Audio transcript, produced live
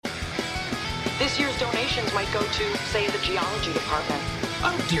This year's donations might go to, say, the geology department.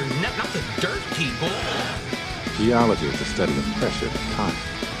 Oh dear, not the dirt people. Geology is the study of pressure and time.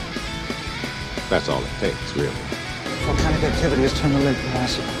 That's all it takes, really. Volcanic activity has turned the lake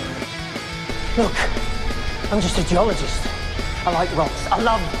massive. Look, I'm just a geologist. I like rocks. I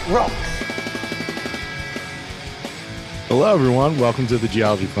love rocks. Hello, everyone. Welcome to the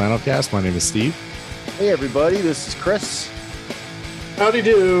Geology Flannelcast. My name is Steve. Hey, everybody. This is Chris. Howdy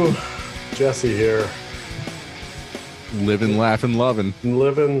do. Jesse here. Living, laughing, loving.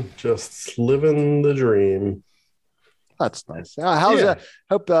 Just living the dream. That's nice. How's that?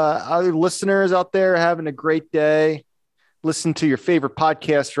 Hope our listeners out there are having a great day. Listen to your favorite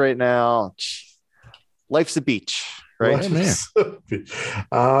podcast right now. Life's a beach, right? Man.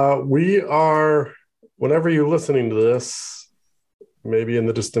 We are, whenever you're listening to this, maybe in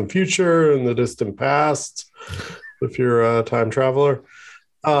the distant future, in the distant past, if you're a time traveler,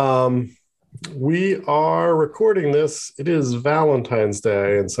 we are recording this. It is Valentine's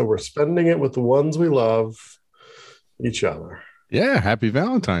Day, and so we're spending it with the ones we love, each other. Yeah, happy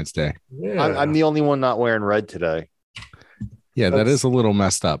Valentine's Day. Yeah. I'm the only one not wearing red today. Yeah, that is a little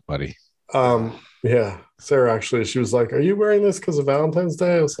messed up, buddy. Yeah. Sarah, actually, she was like, are you wearing this because of Valentine's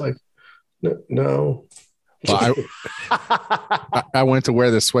Day? I was like, no. Well, I went to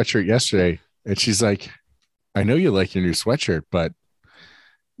wear this sweatshirt yesterday, and she's like, I know you like your new sweatshirt, but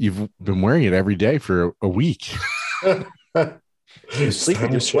you've been wearing it every day for a week. You sleep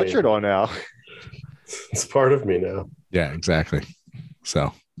with your sweatshirt on now. It's part of me now. Yeah, exactly.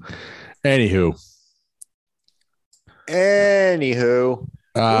 So, anywho.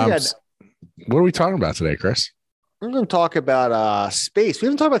 What are we talking about today, Chris? We're going to talk about space. We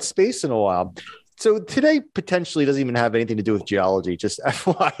haven't talked about space in a while. So today potentially doesn't even have anything to do with geology, just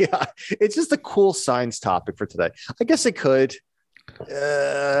FYI. It's just a cool science topic for today. I guess it could,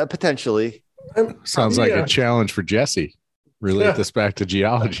 potentially. Sounds like a challenge for Jesse. Relate this back to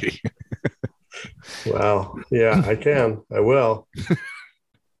geology. Well, yeah, I can. I will. Do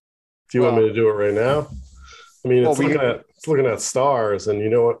you want me to do it right now? I mean, it's looking at stars, and you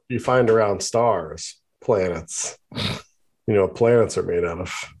know what you find around stars? Planets. You know what planets are made out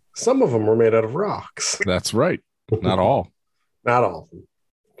of? Some of them are made out of rocks. That's right. Not all. Not all of them.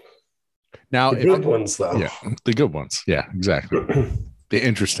 Now, the good ones, though. Yeah, the good ones. Yeah, exactly. The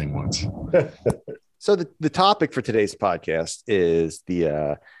interesting ones. So the topic for today's podcast is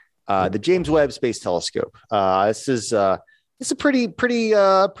the James Webb Space Telescope. This is a pretty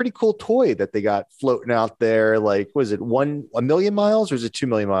cool toy that they got floating out there. Like, was it 1 million miles or is it 2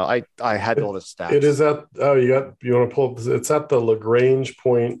 million miles? I had all the stats. It is at you want to pull up, it's at the Lagrange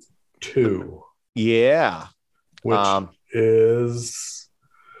point 2. Yeah. Which is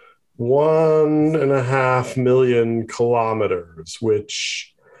 1.5 million kilometers,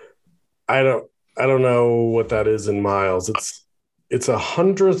 which I don't know what that is in miles. It's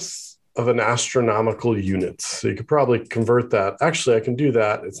 100th of an astronomical unit. So you could probably convert that. Actually, I can do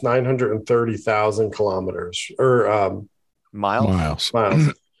that. It's 930,000 kilometers or miles. All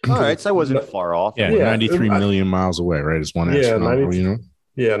right. So I wasn't far off. Yeah. 93 million miles away, right? Is one astronomical unit.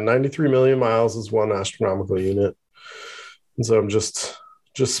 Yeah. 93 million miles is one astronomical unit. And so I'm just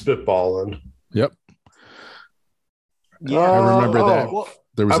spitballing. Yep. Yeah. I remember that. Well,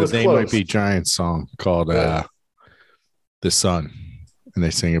 there was a They close. Might Be Giants song called The Sun. And they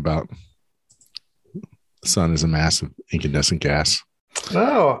sing about the sun is a massive incandescent gas.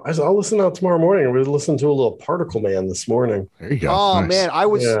 Oh, I'll listen out tomorrow morning. We listened to a little Particle Man this morning. There you go. Oh, nice.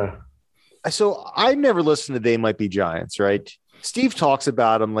 man. So I never listened to They Might Be Giants, right? Steve talks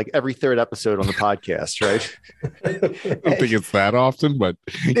about them like every third episode on the podcast, right? I don't think it's that often, but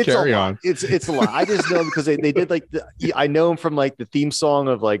carry on. It's a lot. I just know because they did like I know him from like the theme song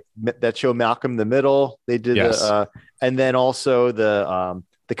of like that show Malcolm in the Middle. They did and then also the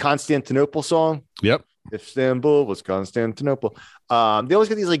Constantinople song. Yep. If Istanbul was Constantinople. They always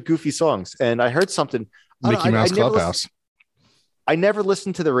get these like goofy songs. And I heard something. Mickey Mouse Clubhouse. I never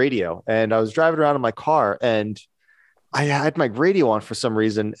listened to the radio, and I was driving around in my car and I had my radio on for some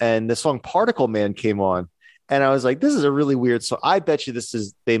reason, and the song Particle Man came on. And I was like, this is a really weird song. I bet you this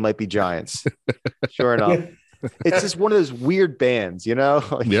is They Might Be Giants. Sure enough. It's just one of those weird bands, you know?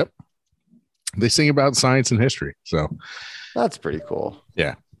 Yep. They sing about science and history. So that's pretty cool.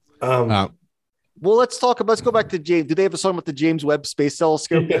 Yeah. Well, let's go back to James. Do they have a song about the James Webb Space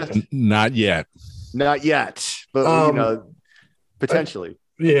Telescope yet? Not yet. Not yet. But, potentially.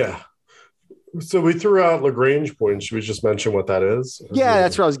 Yeah. So we threw out Lagrange point. Should we just mention what that is? Yeah,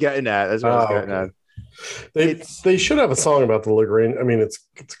 that's what I was getting at. They should have a song about the Lagrange. I mean, it's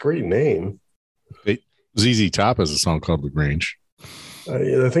a great name. ZZ Top has a song called Lagrange.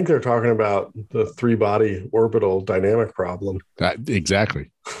 I think they're talking about the 3-body orbital dynamic problem.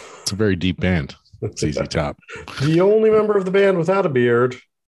 Exactly. It's a very deep band. It's ZZ Top. The only member of the band without a beard.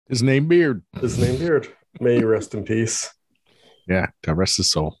 His name Beard. May he rest in peace. Yeah, God rest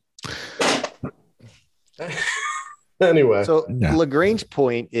his soul. Anyway. So Yeah. Lagrange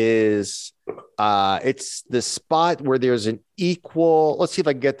point is it's the spot where there's an equal, let's see if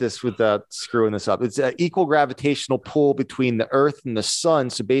I can get this without screwing this up. It's an equal gravitational pull between the Earth and the sun.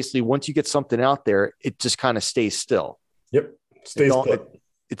 So basically, once you get something out there, it just kind of stays still. Yep. Stays put.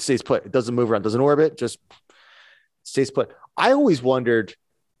 It stays put. It doesn't move around, doesn't orbit, just stays put. I always wondered,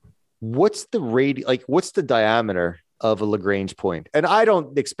 what's the diameter of a Lagrange point? And I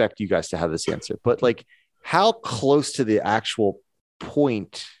don't expect you guys to have this answer, but like, how close to the actual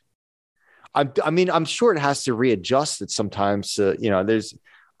point? I'm sure it has to readjust it sometimes.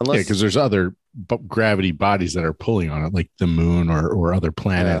 Because there's other gravity bodies that are pulling on it, like the moon or other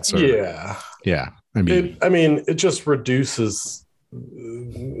planets. Yeah. It just reduces.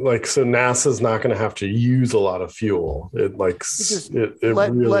 Like, so NASA's not going to have to use a lot of fuel.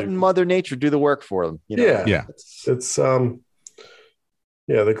 Letting Mother Nature do the work for them. Yeah. It's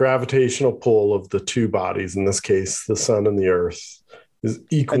the gravitational pull of the two bodies, in this case, the sun and the Earth, is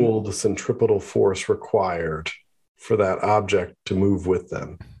equal to the centripetal force required for that object to move with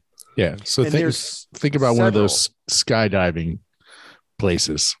them. Yeah. So think about one of those skydiving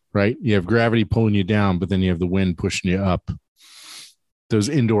places, right? You have gravity pulling you down, but then you have the wind pushing you up. Those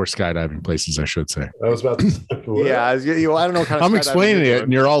indoor skydiving places, I should say. I was about to say, yeah, I don't know what kind of I'm explaining it,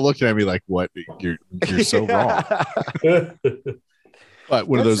 and you're all looking at me like, "What? You're so wrong." But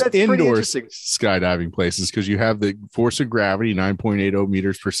one of those indoor skydiving places, because you have the force of gravity, 9.80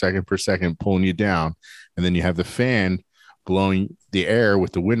 meters per second, pulling you down, and then you have the fan blowing the air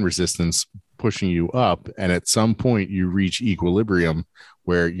with the wind resistance pushing you up, and at some point you reach equilibrium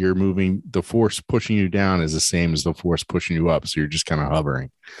where you're moving. The force pushing you down is the same as the force pushing you up, so you're just kind of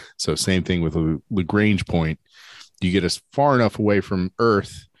hovering. So same thing with a Lagrange point. You get as far enough away from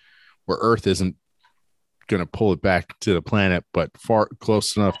Earth where Earth isn't going to pull it back to the planet, but far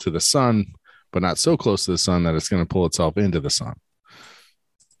close enough to the sun, but not so close to the sun that it's going to pull itself into the sun.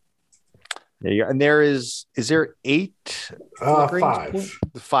 There you go. And is there 8 Lagrange 5 points?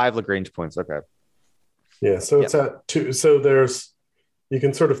 5 Lagrange points. Okay. Yeah. So it's at 2. So you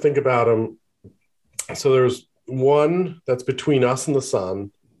can sort of think about them. So there's one that's between us and the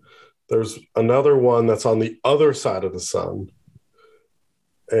sun. There's another one that's on the other side of the sun.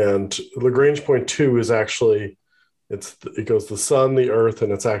 And Lagrange point 2 is actually, it goes the sun, the Earth,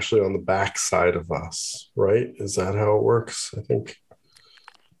 and it's actually on the back side of us, right? Is that how it works? I think.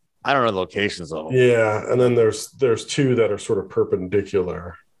 I don't know the locations of them. Yeah, and then there's 2 that are sort of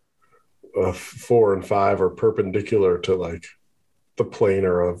perpendicular. 4 and 5 are perpendicular to like the plane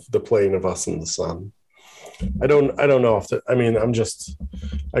of us and the sun. I don't know if I'm just,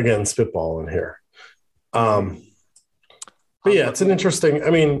 again, spitballing here. But yeah, it's an interesting.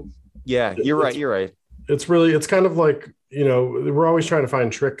 Yeah, you're right. It's kind of like, we're always trying to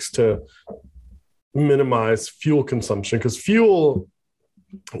find tricks to minimize fuel consumption, because fuel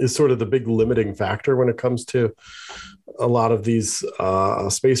is sort of the big limiting factor when it comes to a lot of these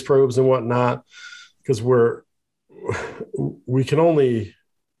space probes and whatnot, because we only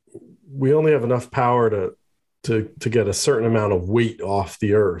have enough power to get a certain amount of weight off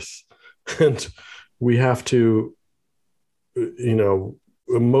the Earth, and we have to,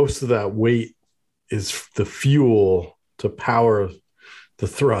 most of that weight is the fuel to power the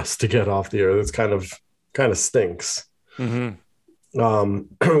thrust to get off the Earth. It's kind of stinks. Mm-hmm.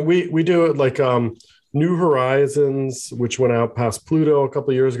 We do it like New Horizons, which went out past Pluto a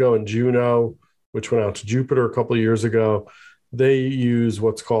couple of years ago, and Juno, which went out to Jupiter a couple of years ago. They use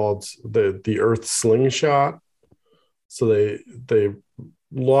what's called the Earth slingshot. So they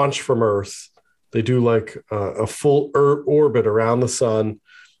launch from Earth. They do like a full orbit around the sun,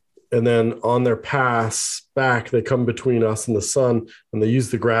 and then on their pass back, they come between us and the sun, and they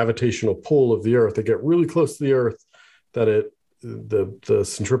use the gravitational pull of the Earth. They get really close to the Earth, that the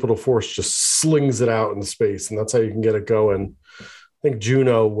centripetal force just slings it out into space, and that's how you can get it going. I think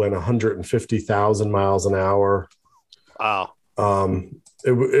Juno went 150,000 miles an hour. Wow. At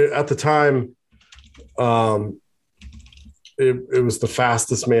the time, it was the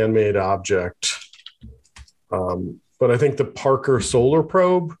fastest man-made object. But I think the Parker Solar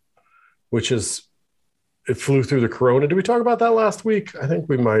Probe, it flew through the corona. Did we talk about that last week? I think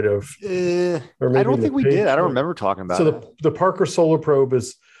we might have. Or maybe I don't think we did. I don't remember talking about it. So the Parker Solar Probe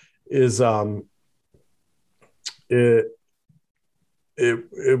is it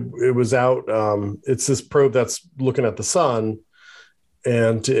was out. It's this probe that's looking at the sun,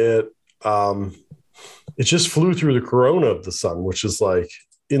 and it just flew through the corona of the sun, which is like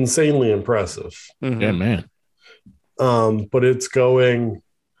insanely impressive. Mhm. Yeah, man. But it's going,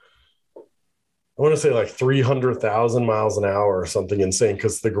 I want to say like 300,000 miles an hour or something insane,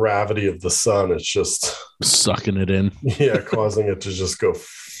 because the gravity of the sun is just Sucking it in. causing it to just go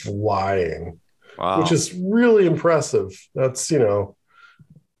flying, Wow. which is really impressive. That's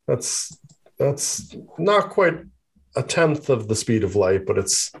that's not quite a tenth of the speed of light, but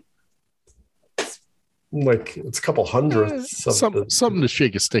it's a couple hundredths of Something to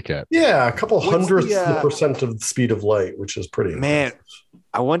shake a stick at. a couple What's hundredths the, of the percent of the speed of light, which is pretty Man, impressive.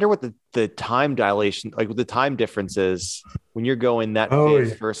 I wonder what the time dilation, like what the time difference is when you're going that Oh,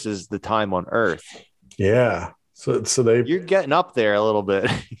 fast versus the time on Earth. Yeah. So they You're getting up there a little bit.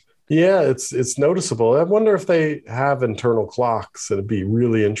 Yeah, it's noticeable. I wonder if they have internal clocks. It'd be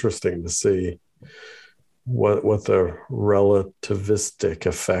really interesting to see what the relativistic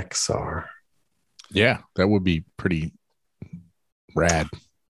effects are. Yeah, that would be pretty rad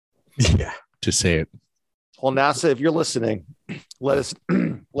Yeah. to say it. Well, NASA, if you're listening, let us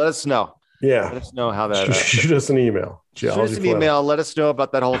know. Yeah. Let us know how that. Shoot us an email. Shoot us an email. Let us know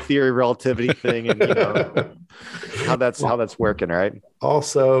about that whole theory of relativity thing, and how that's working. Right.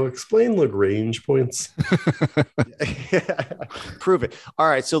 Also, explain Lagrange points. Prove it. All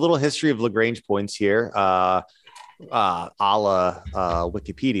right. So a little history of Lagrange points here, a la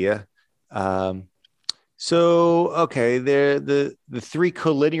Wikipedia. The three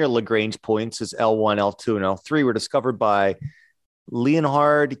collinear Lagrange points is L1, L2, and L3 were discovered by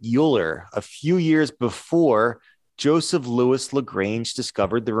Leonhard Euler a few years before Joseph Louis Lagrange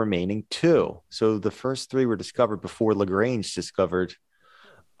discovered the remaining two. So the first three were discovered before Lagrange discovered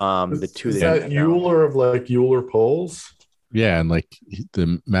the two. Is that Euler of like Euler poles? Yeah, and like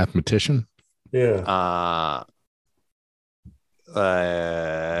the mathematician. Yeah.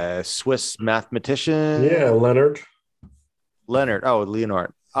 Swiss mathematician. Yeah, Leonard. Oh, Leonard. Oh,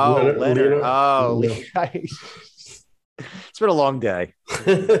 Leonard. Oh, it's been a long day.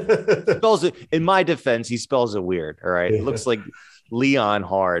 Spells it, in my defense, he spells it weird. All right. It looks like Leon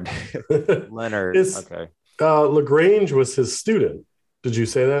hard. Leonard. Okay. Lagrange was his student. Did you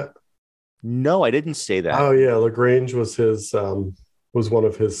say that? No, I didn't say that. Oh yeah, Lagrange was was one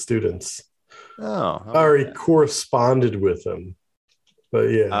of his students. Oh. Or he corresponded with him. But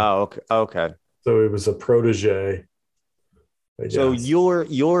yeah. Oh, okay. So he was a protege. So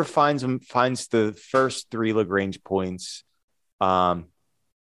Euler finds the first three Lagrange points, and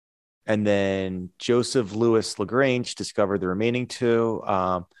then Joseph Louis Lagrange discovered the remaining two.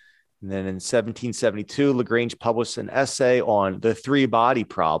 And then in 1772, Lagrange published an essay on the three-body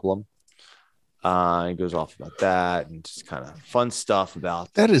problem. He goes off about that and just kind of fun stuff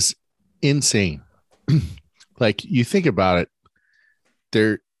about that. Is insane. Like, you think about it,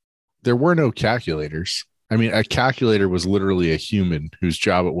 there were no calculators. I mean, a calculator was literally a human whose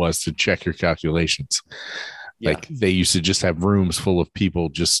job it was to check your calculations. Yeah. Like, they used to just have rooms full of people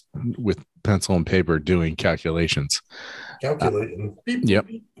just with pencil and paper doing calculations. Calculating. Beep, yep.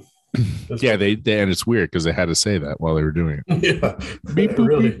 beep. Yeah, they and it's weird because they had to say that while they were doing it. Yeah, beep, boop,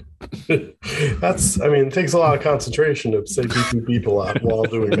 really. Beep. It takes a lot of concentration to say beep, beep, beep a lot while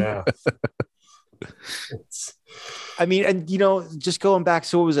doing math. Just going back.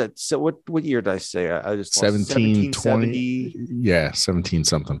 So what was that? So what year did I say? I just 1720. Yeah, 17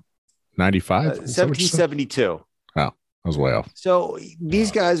 something. 95. 1772. Oh, I was way off. So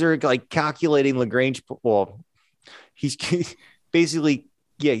these guys are like calculating Lagrange. Well, he's basically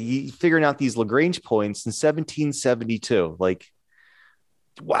he's figuring out these Lagrange points in 1772. Like,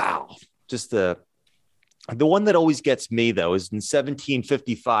 wow, just the one that always gets me though is in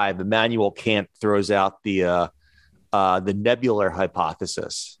 1755. Immanuel Kant throws out the nebular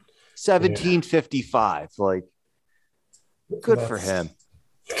hypothesis. 1755, like, good for him.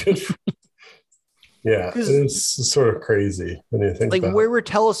 Yeah, it's sort of crazy when you think. Like, about where were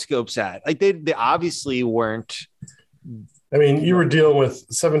telescopes at? Like, they obviously weren't. I mean, you were dealing with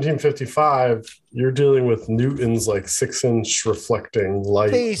 1755. You're dealing with Newton's like 6-inch reflecting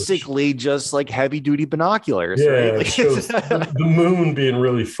light, basically just like heavy duty binoculars. Yeah, right? Like, it shows the moon being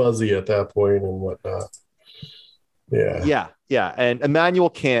really fuzzy at that point and whatnot. Yeah. And Immanuel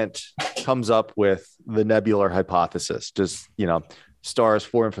Kant comes up with the nebular hypothesis. Just, stars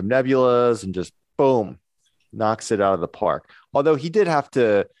form from nebulas and just boom, knocks it out of the park. Although he did have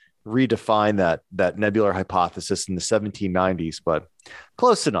to redefine that nebular hypothesis in the 1790s, but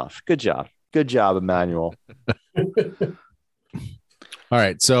close enough. Good job, Immanuel. All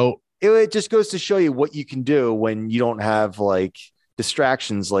right, so it just goes to show you what you can do when you don't have like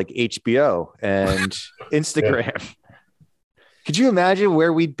distractions like HBO and Instagram. Because Could you imagine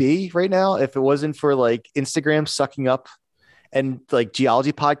where we'd be right now if it wasn't for like Instagram sucking up and like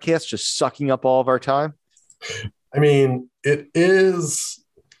geology podcasts just sucking up all of our time? I mean, it is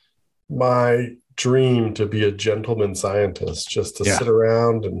my dream to be a gentleman scientist, just to sit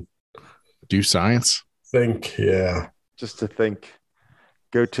around and do science. Think, yeah. Just to think.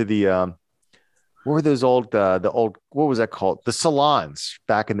 Go to the what were those old what was that called? The salons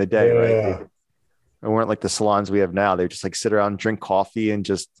back in the day, right? They weren't like the salons we have now. They just like sit around, drink coffee, and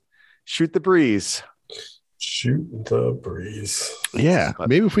just shoot the breeze. Shoot the breeze. Yeah.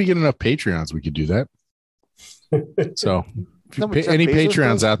 Maybe if we get enough Patreons, we could do that. So any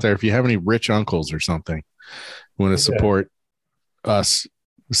Patreons out there, if you have any rich uncles or something who want to support us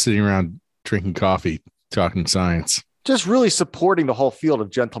sitting around drinking coffee, talking science. Just really supporting the whole field of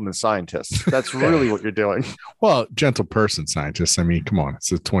gentlemen scientists. That's really what you're doing. Well, gentle person scientists. I mean, come on,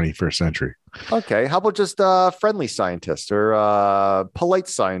 it's the 21st century. Okay. How about just friendly scientists or polite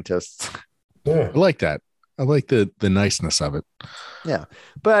scientists? Yeah. I like that. I like the niceness of it. Yeah.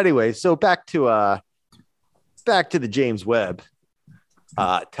 But anyway, so back to the James Webb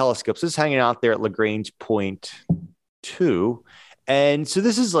telescopes. This is hanging out there at Lagrange Point 2. And so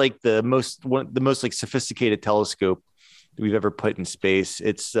this is like the most like sophisticated telescope we've ever put in space.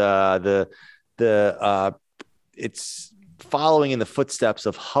 It's it's following in the footsteps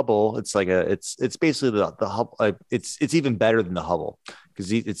of Hubble. It's like it's basically the Hubble. It's even better than the Hubble because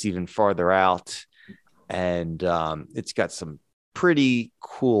it's even farther out, and it's got some pretty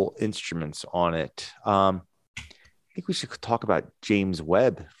cool instruments on it. I think we should talk about James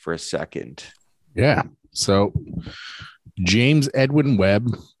Webb for a second. Yeah. So James Edwin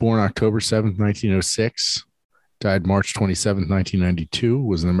Webb, born October 7th, 1906, died March 27th, 1992,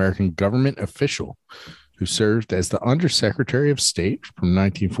 was an American government official who served as the Undersecretary of State from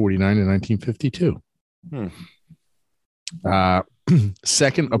 1949 to 1952.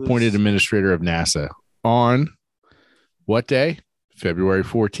 Second appointed administrator of NASA on what day? February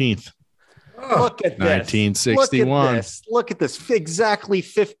 14th. Look at 1961. This. Look at this. Exactly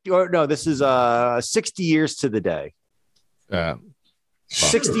 50. Or no, this is 60 years to the day.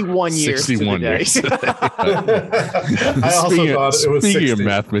 61 years. 61 years. I also thought it was 60. Speaking of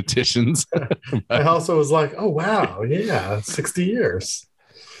mathematicians, I also was like, oh, wow. Yeah. 60 years.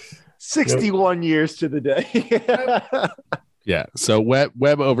 61 years to the day. Yeah. So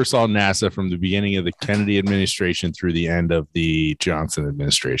Webb oversaw NASA from the beginning of the Kennedy administration through the end of the Johnson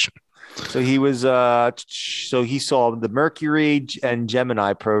administration. So he was so he saw the Mercury and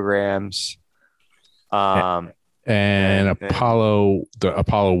Gemini programs. And Apollo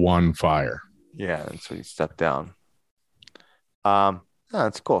 1 fire. Yeah, that's what he stepped down.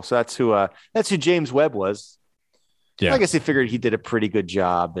 That's cool. So that's who James Webb was. Yeah. I guess they figured he did a pretty good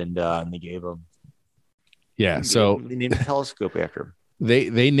job and they gave him. Yeah. They named the telescope after him.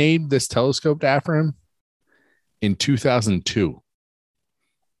 They named this telescope after him in 2002.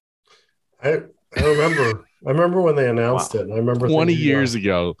 I remember when they announced it. And I remember 20 years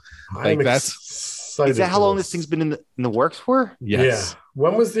ago. Like is that how long this thing's been in the works for? Yes. Yeah.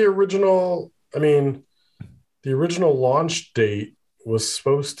 When was the original? I mean, the original launch date was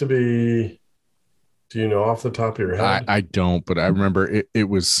supposed to be. Do you know off the top of your head? I don't, but I remember it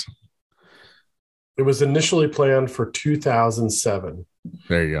was. It was initially planned for 2007.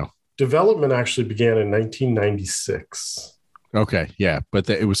 There you go. Development actually began in 1996. Okay, yeah, but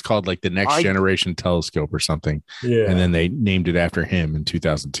it was called like the Next Generation Telescope or something. Yeah, and then they named it after him in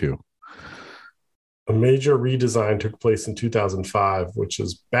 2002. A major redesign took place in 2005, which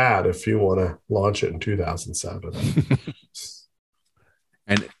is bad if you want to launch it in 2007.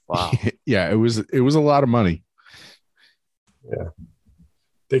 And wow, yeah, it was a lot of money. Yeah,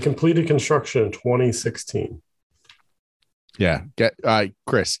 they completed construction in 2016. Yeah,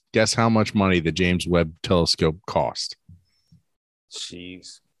 Chris, guess how much money the James Webb Telescope cost?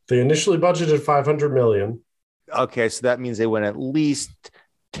 Jeez. They initially budgeted $500 million. Okay, so that means they went at least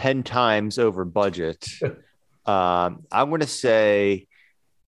 10 times over budget. I'm going to say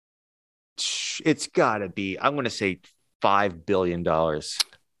it's got to be. I'm going to say $5 billion.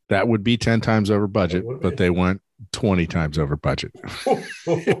 That would be 10 times over budget, but they went 20 times over budget.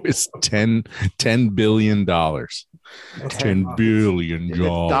 It was $10 billion. $10 billion.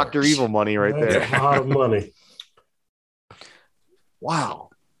 Dr. Evil money right there. That's a lot of money. Wow.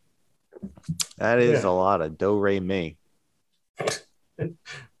 That is a lot of do-re-mi.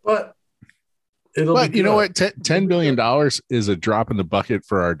 But you know what? $10 billion is a drop in the bucket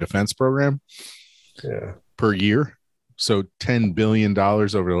for our defense program per year. So $10 billion over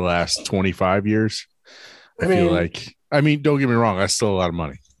the last 25 years. I feel like, don't get me wrong, that's still a lot of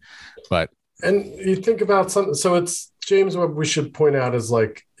money. But and you think about something, so it's James Webb, we should point out, is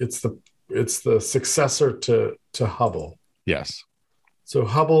like it's the successor to Hubble. Yes. So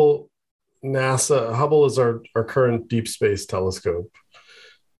Hubble is our current deep space telescope,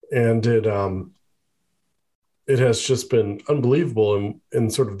 and it has just been unbelievable in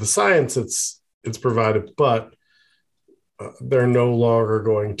sort of the science it's provided, but they're no longer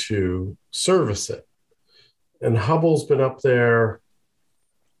going to service it. And Hubble's been up there.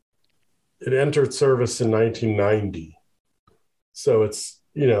 It entered service in 1990. So it's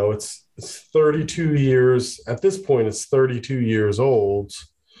 32 years. At this point, it's 32 years old.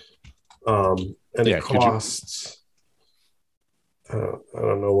 And it costs, I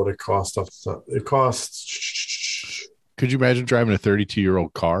don't know what it costs off the top. It costs. Could you imagine driving a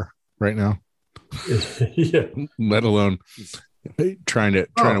 32-year-old car right now? Yeah. Let alone trying to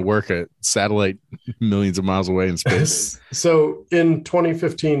work a satellite millions of miles away in space. So in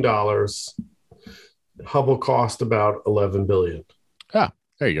 2015 dollars, Hubble cost about $11 billion. Ah,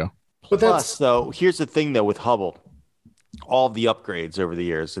 there you go. But plus, though, here's the thing, though, with Hubble, all of the upgrades over the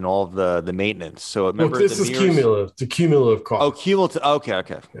years and all of the maintenance. So remember, this is cumulative. The cumulative cost. Oh, cumulative. Okay.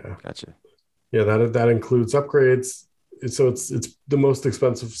 Yeah. Gotcha. Yeah, that includes upgrades. So it's the most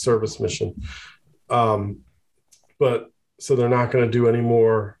expensive service mission. But so they're not going to do any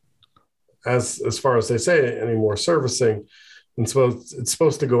more, as far as they say, any more servicing. And so it's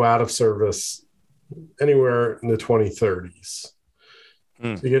supposed to go out of service anywhere in the 2030s.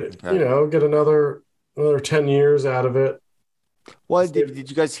 So you get another 10 years out of it. Well, did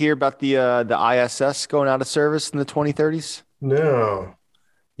you guys hear about the ISS going out of service in the 2030s? No.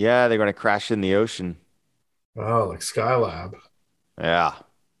 Yeah, they're going to crash in the ocean. Oh, like Skylab. Yeah.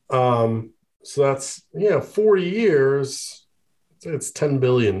 So that's 40 years. It's $10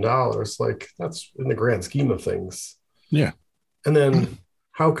 billion. Like, that's in the grand scheme of things. Yeah. And then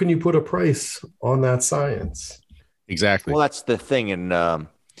how can you put a price on that science? Exactly. Well, that's the thing. And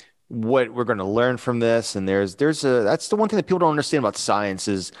what we're going to learn from this, and that's the one thing that people don't understand about science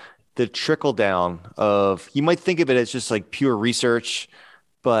is the trickle down of, you might think of it as just like pure research,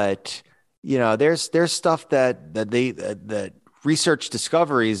 but there's stuff that research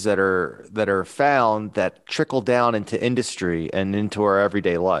discoveries that are found that trickle down into industry and into our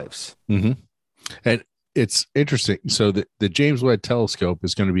everyday lives. Mm-hmm. And it's interesting. So the James Webb Telescope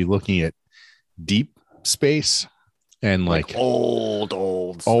is going to be looking at deep space and like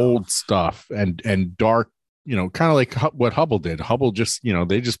old stuff and dark, kind of like what Hubble did. Hubble just,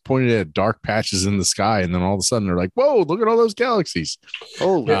 they just pointed at dark patches in the sky, and then all of a sudden they're like, "Whoa, look at all those galaxies!"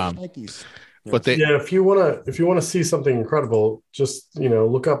 Oh, Nikes. But if you want to see something incredible, just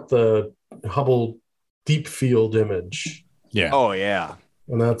look up the Hubble deep field image. Yeah. Oh yeah.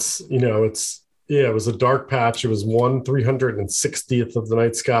 And that's it was a dark patch. It was 1/360th of the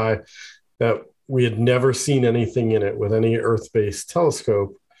night sky that we had never seen anything in it with any Earth-based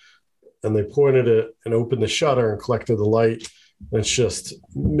telescope. And they pointed it and opened the shutter and collected the light. And it's just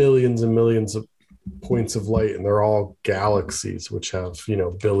millions and millions of points of light, and they're all galaxies which have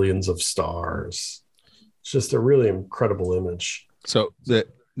billions of stars. It's just a really incredible image. So that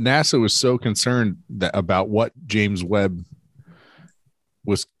NASA was so concerned about what James Webb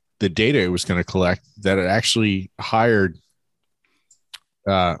was, the data it was going to collect, that it actually hired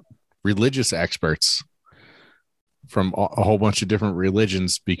religious experts from a whole bunch of different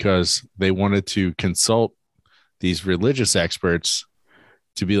religions, because they wanted to consult these religious experts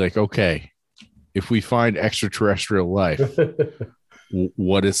to be like, okay, if we find extraterrestrial life,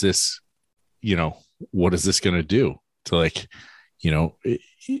 what is this, what is this going to do to, like,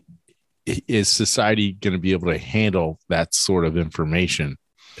 is society going to be able to handle that sort of information?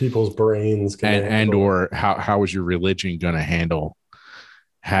 People's brains or how is your religion going to handle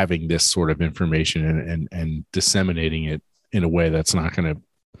having this sort of information and disseminating it in a way that's not going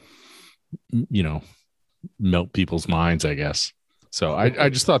to, melt people's minds, I guess. So I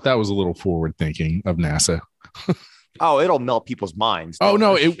just thought that was a little forward thinking of NASA. Oh, it'll melt people's minds. Oh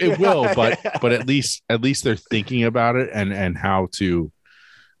no, it will, but at least they're thinking about it and how to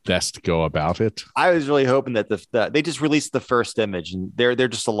best go about it. I was really hoping that they just released the first image, and they're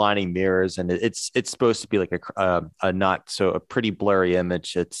just aligning mirrors, and it's supposed to be like a pretty blurry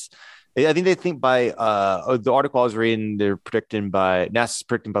image. I think they think by the article I was reading, NASA's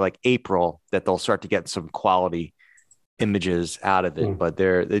predicting by like April that they'll start to get some quality images out of it. But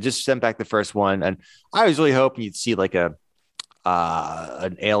they just sent back the first one, and I was really hoping you'd see like an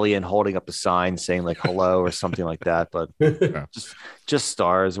alien holding up a sign saying like hello or something like that, but just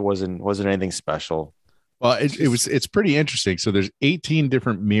stars. It wasn't anything special. Well, it's pretty interesting. So there's 18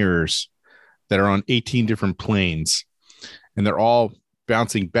 different mirrors that are on 18 different planes, and they're all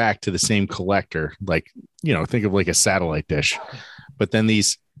bouncing back to the same collector, like, think of like a satellite dish. But then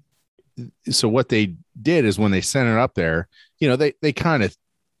so what they did is when they sent it up there, they kind of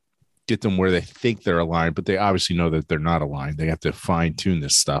get them where they think they're aligned, but they obviously know that they're not aligned. They have to fine tune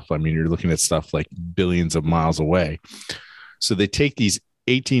this stuff. I mean, you're looking at stuff like billions of miles away. So they take these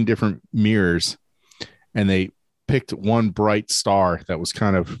 18 different mirrors and they picked one bright star that was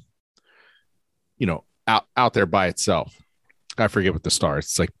kind of, out there by itself. I forget what the star is.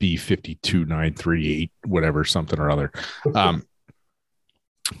 It's like B52938, whatever, something or other.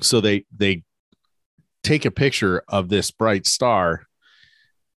 So they take a picture of this bright star,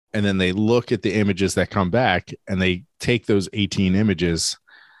 and then they look at the images that come back, and they take those 18 images,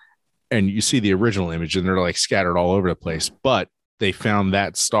 and you see the original image, and they're like scattered all over the place. But they found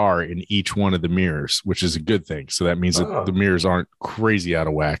that star in each one of the mirrors, which is a good thing. So that means that the mirrors aren't crazy out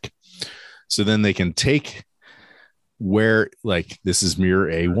of whack. So then they can take where, like, this is mirror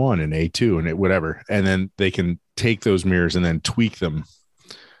A1 and A2 and whatever. And then they can take those mirrors and then tweak them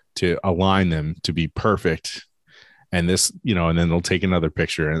to align them to be perfect. And this, and then they'll take another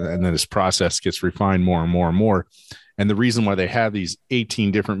picture, and then this process gets refined more and more and more. And the reason why they have these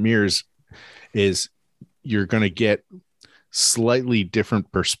 18 different mirrors is you're going to get slightly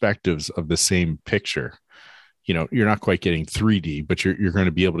different perspectives of the same picture. You're not quite getting 3D, but you're going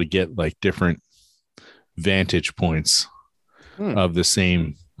to be able to get like different vantage points of the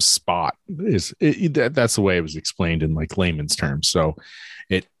same spot. That's the way it was explained in like layman's terms. So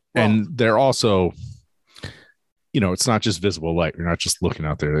and they're also, it's not just visible light. You're not just looking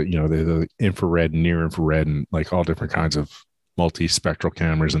out there. The infrared and near infrared and like all different kinds of multispectral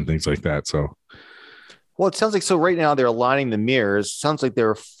cameras and things like that. So, well, it sounds like, so right now they're aligning the mirrors. Sounds like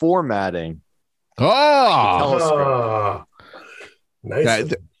they're formatting. Oh,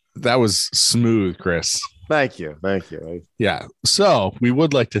 nice. That was smooth, Chris. Thank you. Yeah. So we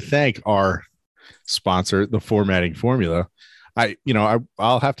would like to thank our sponsor, the Formatting Formula.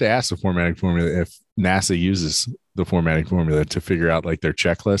 I'll have to ask the Formatting Formula if NASA uses the Formatting Formula to figure out like their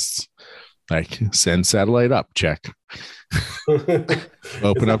checklists, like send satellite up, check.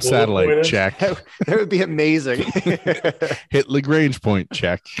 Open up satellite, check. That would be amazing. Hit Lagrange point,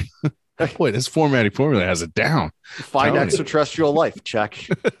 check. Boy, this Formatting Formula has it down. Find extraterrestrial life, check.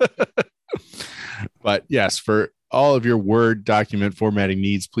 But yes, for all of your Word document formatting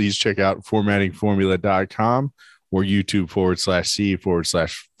needs, please check out formattingformula.com or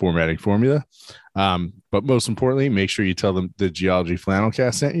YouTube/C/formatting formula. But most importantly, make sure you tell them the Geology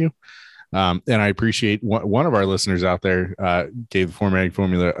Flannelcast sent you. And I appreciate one of our listeners out there gave the Formatting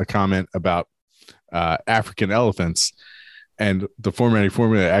Formula a comment about African elephants. And the Formatting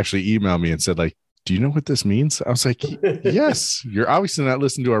Formula actually emailed me and said, like, do you know what this means? I was like, yes, you're obviously not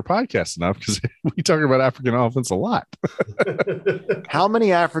listening to our podcast enough because we talk about African elephants a lot. How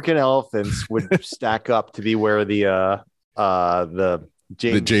many African elephants would stack up to be where the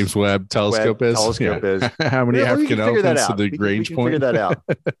James Webb telescope is? How many African elephants to the Grange point? Figure that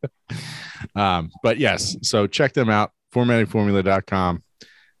out. But yes, so check them out, formattingformula.com.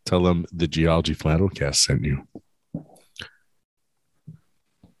 Tell them the Geology Flannelcast sent you.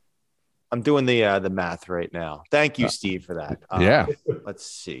 I'm doing the math right now. Thank you, Steve, for that. Yeah. Let's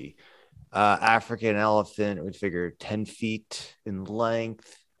see. African elephant, we figure 10 feet in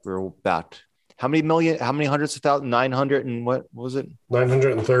length. We're about how many hundreds of thousands? 900 and what was it?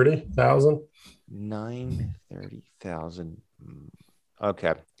 930,000. 930,000.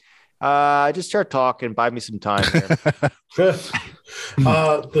 Okay. Just start talking. Buy me some time here.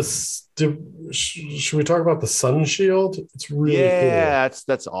 Should we talk about the sun shield? It's really cool.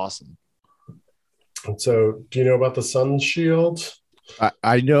 That's awesome. And so, do you know about the sun shield?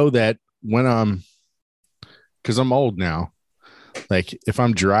 I know that when because I'm old now, like if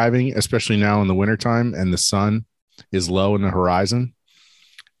I'm driving, especially now in the wintertime and the sun is low in the horizon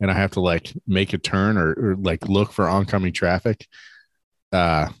and I have to like make a turn or like look for oncoming traffic,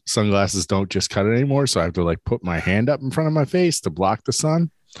 sunglasses don't just cut it anymore. So I have to like put my hand up in front of my face to block the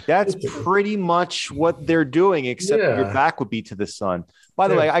sun. That's pretty much what they're doing, except your back would be to the sun. By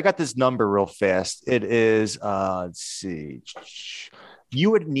the way, I got this number real fast. It is, let's see,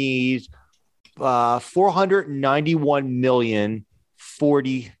 you would need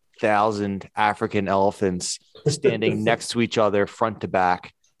 491,040,000 African elephants standing next to each other, front to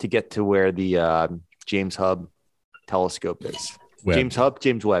back, to get to where the James Webb telescope is. James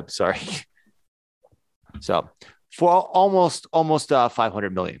Webb, sorry. So for almost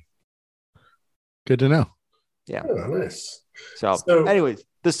 500 million. Good to know. Yeah. Oh, nice. So anyways,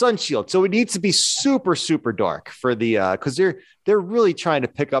 the sun shield. So it needs to be super, super dark for the because they're really trying to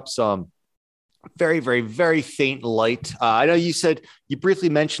pick up some Very, very, very faint light. I know you said you briefly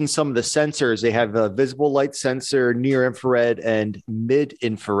mentioned some of the sensors. They have a visible light sensor, near infrared, and mid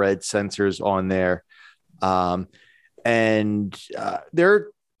infrared sensors on there. They're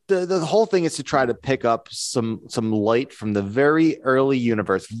the whole thing is to try to pick up some light from the very early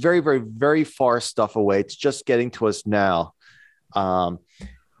universe, very, very, very far stuff away. It's just getting to us now.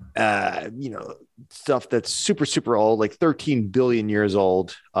 Stuff that's super, super old, like 13 billion years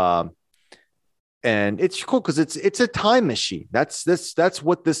old. And it's cool because it's a time machine. That's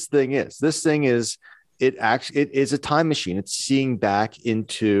what this thing is. This thing is it is a time machine. It's seeing back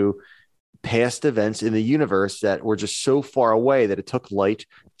into past events in the universe that were just so far away that it took light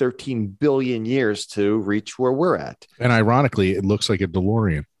 13 billion years to reach where we're at. And ironically, it looks like a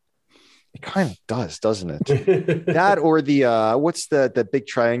DeLorean. It kind of does, doesn't it? That or the what's the big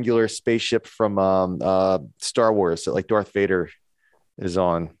triangular spaceship from Star Wars that like Darth Vader is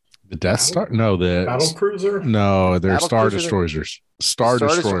on? The Death Star? No, the Battle Cruiser? No, they're Battle Star Cruiser? Destroyers. Star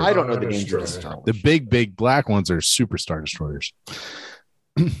Destroyers. I don't know the names of the Star Wars. The big black ones are Super Star Destroyers.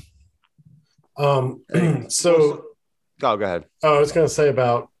 So go ahead. I was going to say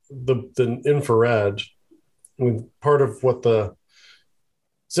about the infrared. With part of what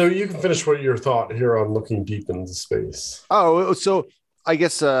so you can finish what your thought here on looking deep into space. Oh, so I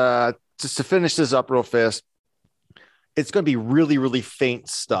guess just to finish this up real fast, it's going to be really, really faint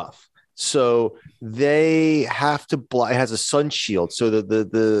stuff. So they have to it has a sun shield. So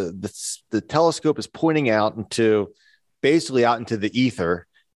the telescope is pointing out basically out into the ether,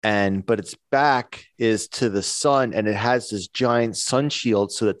 but its back is to the sun, and it has this giant sun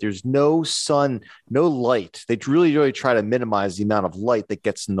shield so that there's no sun, no light. They really, really try to minimize the amount of light that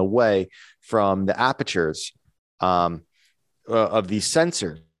gets in the way from the apertures of these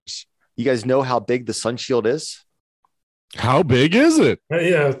sensors. You guys know how big the sun shield is? How big is it?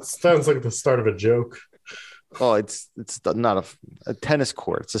 Yeah, it sounds like the start of a joke. Oh, it's not a tennis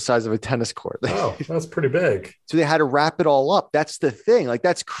court. It's the size of a tennis court. Oh, that's pretty big. So they had to wrap it all up. That's the thing. Like,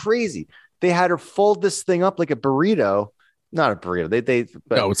 that's crazy. They had to fold this thing up like a burrito. Not a burrito.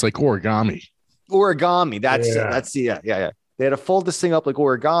 No, it's like origami. Origami. That's Yeah. it. That's yeah. They had to fold this thing up like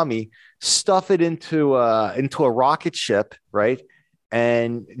origami, stuff it into a rocket ship, right?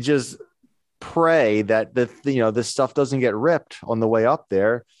 And just pray that this stuff doesn't get ripped on the way up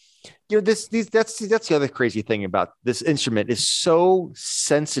there. That's the other crazy thing about this instrument is so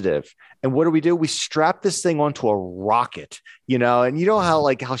sensitive. And what do? We strap this thing onto a rocket, and you know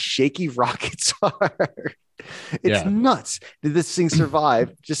how shaky rockets are. It's nuts. Did this thing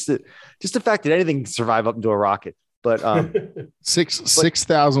survive? Just the fact that anything can survive up into a rocket. But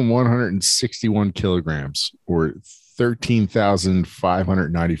 6,161 kilograms or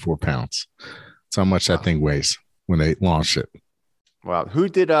 13,594 pounds. That's how much that thing weighs when they launched it. Wow. Who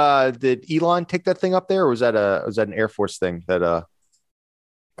did Elon take that thing up there, or was that an Air Force thing that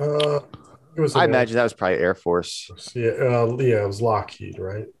I imagine that was probably Air Force. Yeah, it was Lockheed,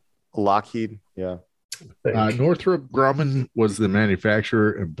 right? Lockheed, yeah. Northrop Grumman was the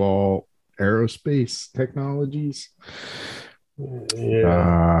manufacturer of Ball Aerospace Technologies.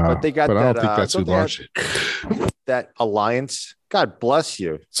 Yeah, but they got but that. I don't think that's who launched it. That alliance. God bless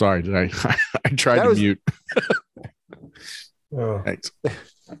you. Sorry, did I tried to mute. Oh. Thanks.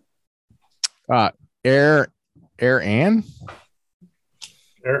 Air Ann.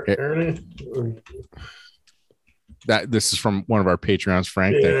 Ernie? That this is from one of our Patreons,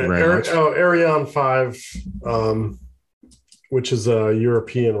 Frank. Thank you very much. Ariane 5, which is a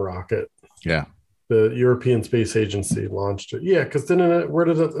European rocket. Yeah. The European Space Agency launched it. Yeah, because where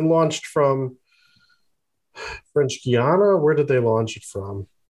did it launched from? French Guiana? Where did they launch it from?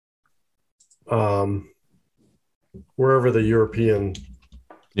 Wherever the European.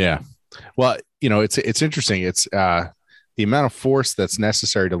 Yeah. Well, it's interesting. It's the amount of force that's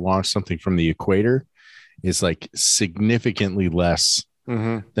necessary to launch something from the equator is like significantly less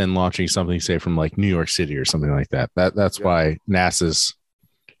than launching something, say, from like New York City or something like that. That's why NASA's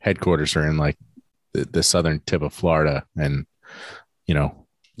headquarters are in like the southern tip of Florida and,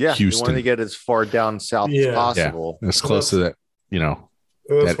 Houston. They want to get as far down south as possible. Yeah, as close to that,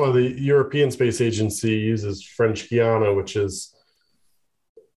 That's why the European Space Agency uses French Guiana, which is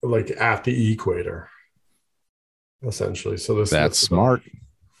like at the equator, essentially. So that's smart.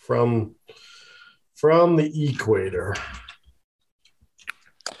 From the equator.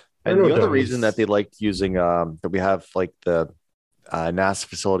 And the other reason that they liked using that we have like the NASA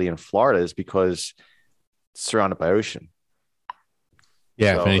facility in Florida is because it's surrounded by ocean.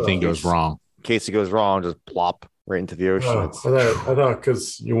 Yeah, so, if anything goes wrong. In case it goes wrong, just plop right into the ocean. I thought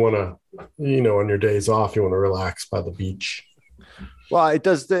because you want to, on your days off, you want to relax by the beach. Well, it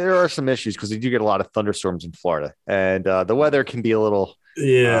does. There are some issues because we do get a lot of thunderstorms in Florida, and the weather can be a little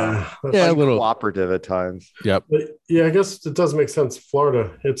Yeah. Yeah, a little. cooperative at times. Yep. But yeah, I guess it does make sense.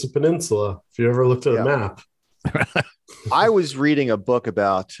 Florida, it's a peninsula. If you ever looked at a map. I was reading a book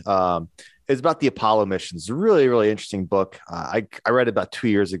about it's about the Apollo missions. Really, really interesting book. I read it about 2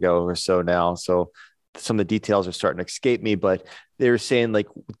 years ago or so now. So some of the details are starting to escape me, but they were saying like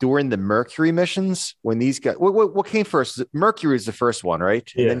during the Mercury missions, when these guys, what came first? Mercury is the first one, right?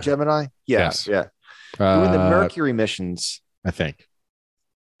 And then Gemini. Yeah, Yes. yeah. During the Mercury missions, I think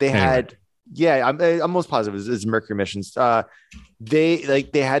they had. Yeah, I'm almost positive it's Mercury missions. They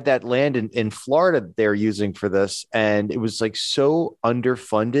had that land in Florida they're using for this, and it was like so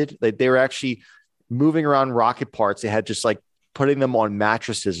underfunded. Like they were actually moving around rocket parts. They had just like putting them on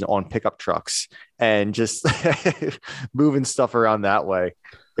mattresses on pickup trucks and just moving stuff around that way.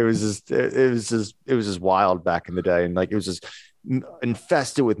 It was just wild back in the day, and like it was just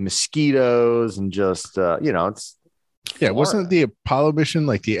infested with mosquitoes and just it's. Yeah, Florida. wasn't the Apollo mission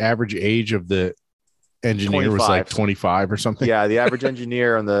like the average age of the engineer 25. Was like 25 or something? Yeah, the average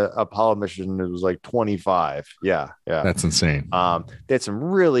engineer on the Apollo mission was like 25. Yeah. That's insane. They had some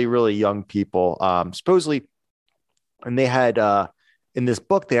really, really young people, supposedly, and they had in this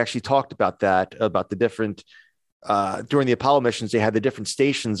book they actually talked about that, about the different during the Apollo missions they had the different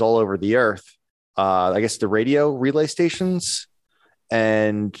stations all over the Earth. I guess the radio relay stations.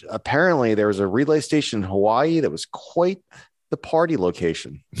 And apparently there was a relay station in Hawaii that was quite the party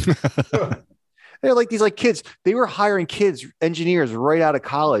location. They're like these like kids. They were hiring kids, engineers right out of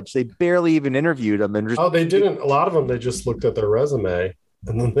college. They barely even interviewed them. And they didn't. A lot of them, they just looked at their resume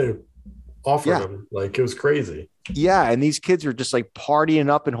and then they offered them. Like it was crazy. Yeah. And these kids were just like partying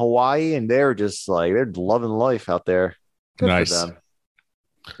up in Hawaii and they're just like, they're loving life out there. Good nice. For them.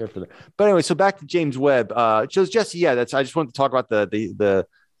 Good for them. But anyway, so back to James Webb. So Jesse, yeah, I just wanted to talk about the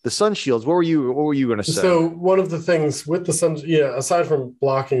sun shields. What were you going to say? So one of the things with the sun, aside from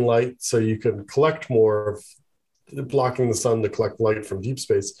blocking light, so you can collect more of blocking the sun to collect light from deep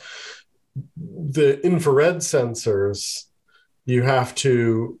space, the infrared sensors, you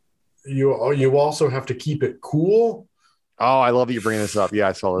also have to keep it cool. Oh, I love that you're bringing this up. Yeah,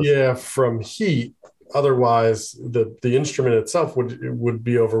 I saw this. Yeah, from heat. Otherwise, the instrument itself would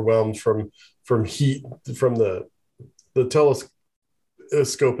be overwhelmed from heat from the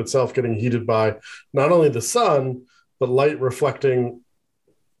telescope itself getting heated by not only the sun but light reflecting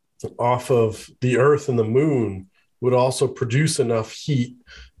off of the Earth and the Moon would also produce enough heat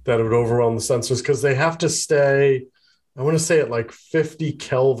that it would overwhelm the sensors because they have to stay. I want to say at like 50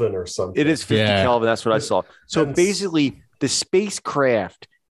 Kelvin or something. It is 50 Kelvin. That's what I saw. So basically, the spacecraft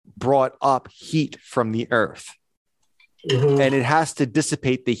brought up heat from the Earth, and it has to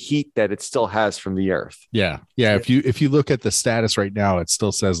dissipate the heat that it still has from the Earth. Yeah. If you look at the status right now, it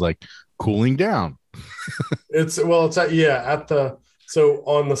still says like cooling down. So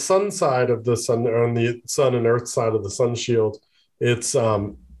on the sun side of the sun, on the sun and Earth side of the sun shield, it's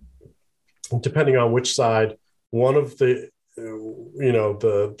depending on which side. One of the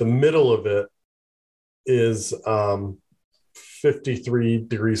the middle of it is 53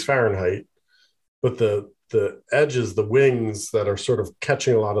 degrees Fahrenheit, but the edges, the wings that are sort of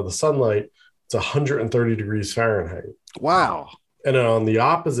catching a lot of the sunlight, it's 130 degrees Fahrenheit. Wow. And then on the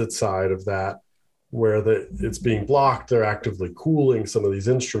opposite side of that, where it's being blocked, they're actively cooling some of these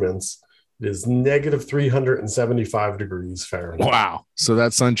instruments. It is negative 375 degrees Fahrenheit. Wow. So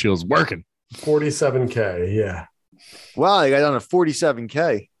that sun shield's working. 47K. Yeah. Wow. I got down to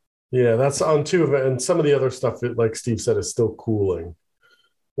 47K. Yeah, that's on two of it. And some of the other stuff, like Steve said, is still cooling.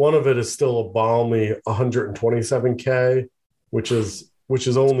 One of it is still a balmy 127K, which is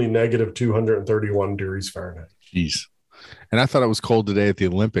only negative 231 degrees Fahrenheit. Jeez. And I thought it was cold today at the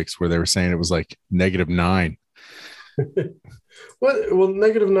Olympics where they were saying it was like -9. What? Well,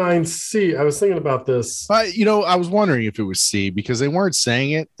 -9 C. I was thinking about this. I was wondering if it was C because they weren't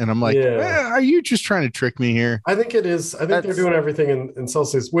saying it. And I'm like, are you just trying to trick me here? I think it is. I think they're doing everything in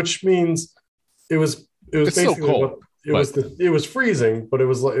Celsius, which means it was basically still cold. It was freezing, but it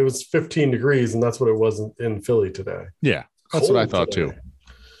was 15 degrees, and that's what it was in Philly today. Yeah, that's what I thought today.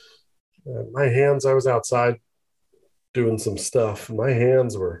 Too. My hands, I was outside doing some stuff. My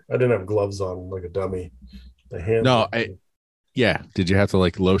hands I didn't have gloves on like a dummy. The hands. No, did you have to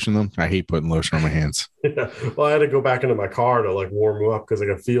like lotion them? I hate putting lotion on my hands. Yeah. Well, I had to go back into my car to like warm them up because I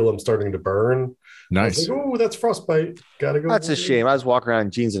could feel them starting to burn. Nice. Like, oh, that's frostbite. Gotta go. That's a shame. I was walking around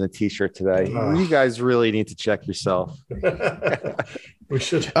in jeans and a t-shirt today. You guys really need to check yourself. We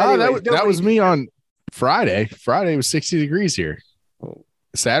should. That was me on Friday. Friday was 60 degrees here.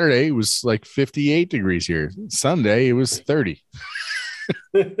 Saturday it was like 58 degrees here. Sunday it was 30.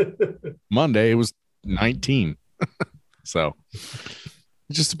 Monday, it was 19. So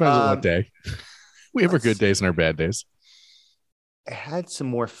it just depends on what day. We have our good days and our bad days. I had some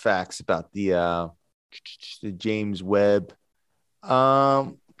more facts about the James Webb. Yeah,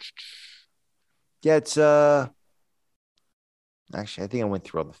 it's actually, I think I went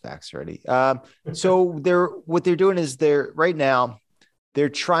through all the facts already. So what they're doing is right now they're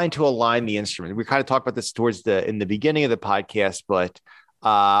trying to align the instrument. We kind of talked about this in the beginning of the podcast, but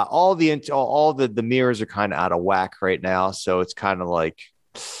all the mirrors are kind of out of whack right now. So it's kind of like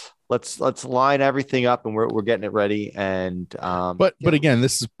let's line everything up, and we're getting it ready. And but again,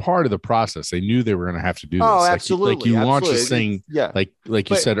 this is part of the process. They knew they were going to have to do this. Oh, absolutely. Like you launch this thing, like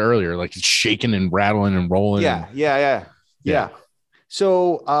you said earlier, like it's shaking and rattling and rolling. Yeah.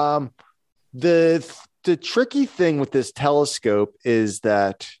 So the tricky thing with this telescope is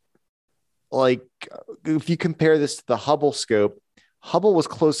that, like, if you compare this to the Hubble scope, Hubble was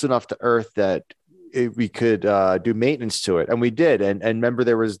close enough to Earth that we could do maintenance to it, and we did. And remember,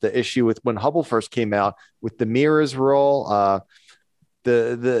 there was the issue with when Hubble first came out with the mirrors roll.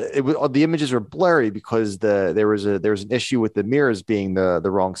 The images were blurry because there was an issue with the mirrors being the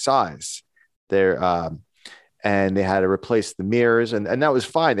wrong size. And they had to replace the mirrors, and that was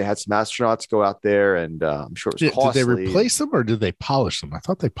fine. They had some astronauts go out there, and I'm sure it was costly. Did they replace them or did they polish them? I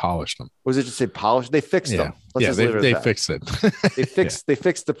thought they polished them. Was it just say polish? They fixed them. They fixed it. They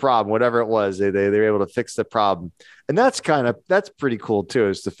fixed the problem, whatever it was. They were able to fix the problem, and that's pretty cool too.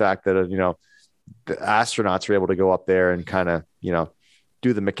 Is the fact that the astronauts were able to go up there and kind of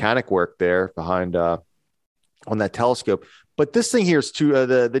do the mechanic work there behind on that telescope. But this thing here is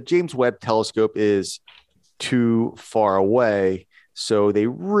the James Webb telescope is too far away, so they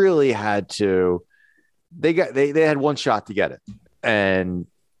really had to. They had one shot to get it, and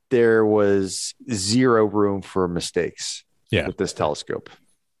there was zero room for mistakes. With this telescope.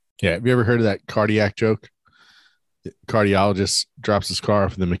 Yeah, have you ever heard of that cardiac joke? The cardiologist drops his car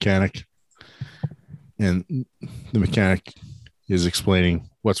off the mechanic, and the mechanic is explaining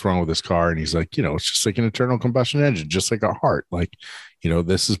what's wrong with his car, and he's like, it's just like an internal combustion engine, just like a heart. Like,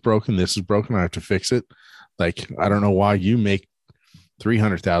 this is broken. I have to fix it. Like, I don't know why you make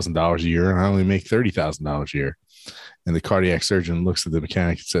 $300,000 a year and I only make $30,000 a year. And the cardiac surgeon looks at the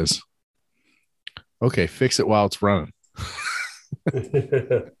mechanic and says, okay, fix it while it's running.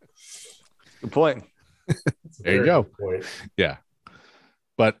 Good point. There you go. Yeah.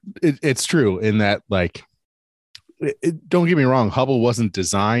 But it's true in that, like, don't get me wrong, Hubble wasn't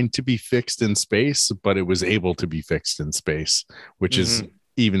designed to be fixed in space, but it was able to be fixed in space, which is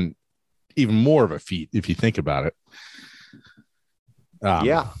even more of a feat if you think about it.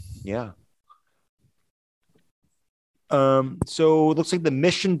 Yeah. So it looks like the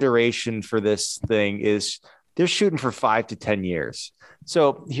mission duration for this thing is they're shooting for 5 to 10 years.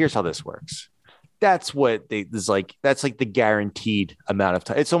 So here's how this works. That's what that's like the guaranteed amount of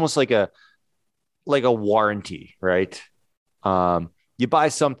time. It's almost like a warranty, right? You buy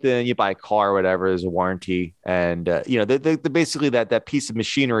something, you buy a car, whatever, there's a warranty. And, basically that piece of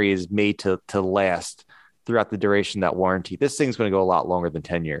machinery is made to last throughout the duration of that warranty. This thing's going to go a lot longer than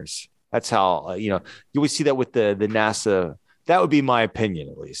 10 years. That's how, you always see that with the NASA. That would be my opinion,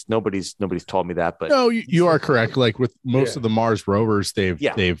 at least. Nobody's told me that, but no, you are correct. Like with most of the Mars rovers,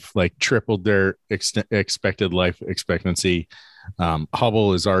 they've like tripled their expected life expectancy.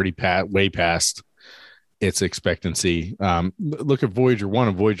 Hubble is already way past its expectancy. Look at Voyager 1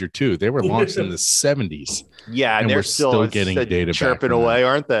 and Voyager 2. They were launched in the 70s. Yeah, and they're still getting data chirping away,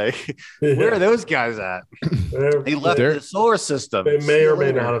 aren't they? Where are those guys at? They left the solar system. They may or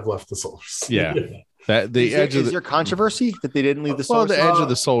may not have left the solar system. Yeah. Is there controversy that they didn't leave the solar system? The edge of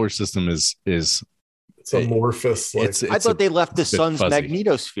the solar system is it's amorphous. I thought they left the sun's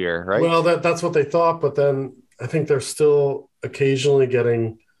magnetosphere, right? Well, that's what they thought, but then I think they're still occasionally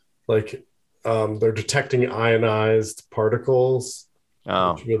getting like they're detecting ionized particles,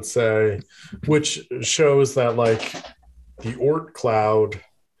 which shows that like the Oort cloud,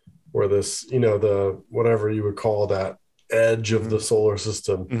 or this, the whatever you would call that edge of the solar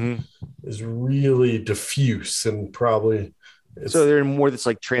system, is really diffuse and probably. So they're more this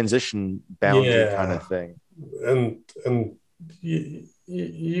like transition boundary kind of thing. And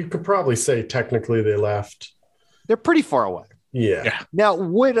you could probably say technically they left. They're pretty far away. Yeah. Now,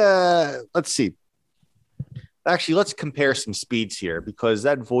 let's see. Actually, let's compare some speeds here, because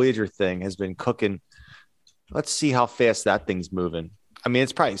that Voyager thing has been cooking. Let's see how fast that thing's moving. I mean,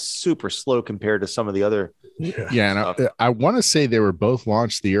 it's probably super slow compared to some of the other. Yeah. And I want to say they were both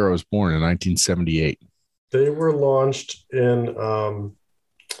launched. The year I was born in 1978. They were launched in,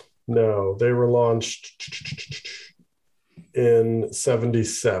 they were launched in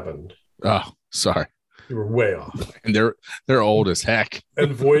 77. Oh, sorry. You were way off. And they're old as heck.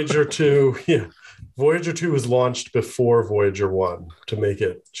 And Voyager 2, yeah. Voyager 2 was launched before Voyager 1 to make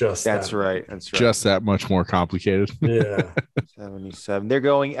it just That's that. right. That's right. Just that much more complicated. Yeah. 77. They're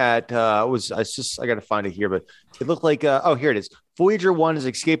going at I got to find it here, but it looked like here it is. Voyager 1 is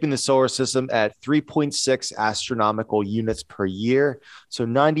escaping the solar system at 3.6 astronomical units per year. So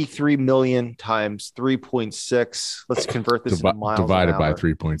 93 million times 3.6. Let's convert this into miles divided an hour. by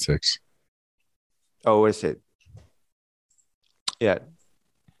 3.6. Oh, is it? Yeah.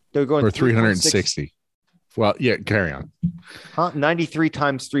 They're going Or 360. Well, yeah, carry on. 93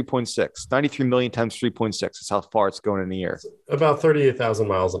 times 3.6. 93 million times 3.6. That's how far it's going in the year. About 38,000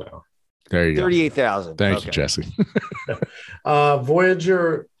 miles an hour. There you go. 38,000. Thank you, Jesse.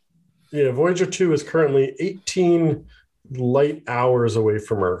 Voyager 2 is currently 18 light hours away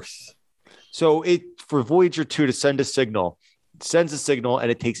from Earth. So for Voyager 2 to send a signal, it sends a signal, and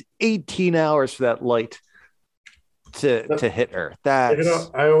it takes 18 hours for that light to hit Earth.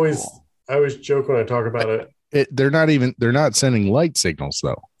 I always joke when I talk about it. They're not sending light signals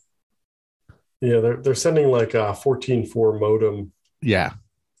though. Yeah, they're sending like a 14.4 modem. Yeah.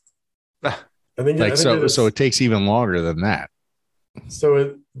 I think so it takes even longer than that.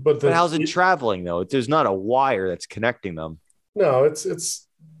 But how's it traveling though? There's not a wire that's connecting them. No, it is.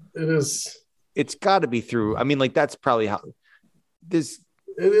 It's got to be through. I mean, like that's probably how this.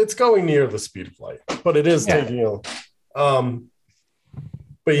 It's going near the speed of light, but it is taking but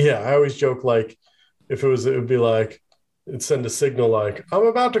yeah, I always joke like it would be like it'd send a signal like I'm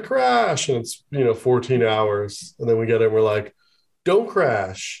about to crash, and it's 14 hours, and then we get it and we're like, don't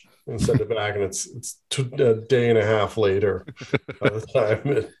crash, and send it back, and it's a day and a half later by the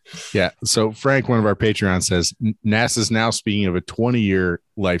time. Yeah. So Frank, one of our Patreons, says NASA's now speaking of a 20-year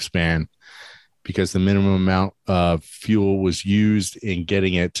lifespan because the minimum amount of fuel was used in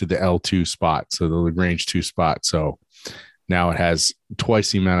getting it to the L2 spot, so the Lagrange 2 spot. So now it has twice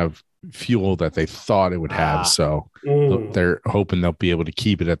the amount of fuel that they thought it would have. So they're hoping they'll be able to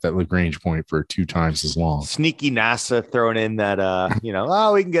keep it at that Lagrange point for 2 times as long. Sneaky NASA throwing in that,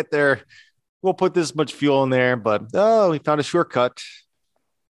 we can get there. We'll put this much fuel in there, but we found a shortcut.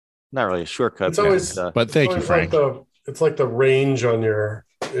 Not really a shortcut. It's always, but thank you, Frank. It's like the range on your,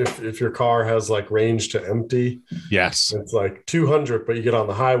 if your car has like range to empty. Yes. It's like 200, but you get on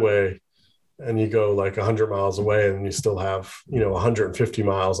the highway and you go like 100 miles away and you still have, 150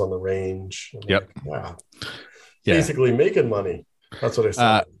 miles on the range. Yep. Like, wow. Yeah. Basically making money. That's what I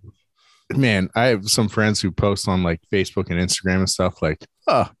said. Man, I have some friends who post on like Facebook and Instagram and stuff like,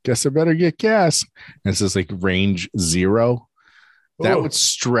 guess I better get gas. And it says like range 0. That would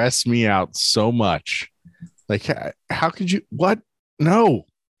stress me out so much. Like, how could you, what? No.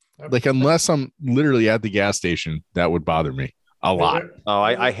 Like, unless I'm literally at the gas station, that would bother me a lot. Oh,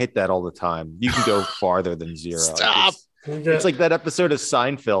 I hit that all the time. You can go farther than 0. Stop. It's like that episode of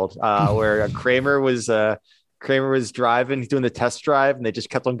Seinfeld where Kramer was driving, he's doing the test drive, and they just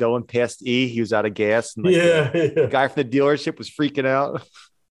kept on going past E. He was out of gas, and the guy from the dealership was freaking out.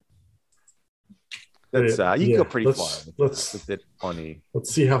 That's you can go pretty far. With it on E. Let's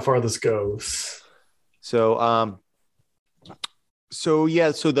see how far this goes. So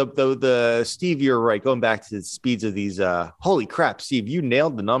the Steve, you're right. Going back to the speeds of these, holy crap, Steve, you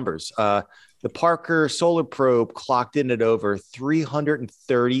nailed the numbers. The Parker Solar Probe clocked in at over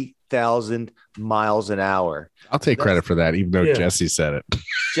 330,000 miles an hour. I'll take credit for that, even though Jesse said it.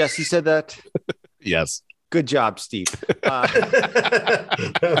 Jesse said that? Yes. Good job, Steve.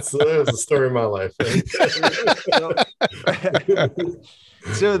 That was the story of my life.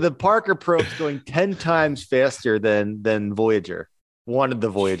 So the Parker probe's going 10 times faster than Voyager. One of the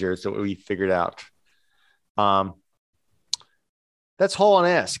Voyagers that we figured out. That's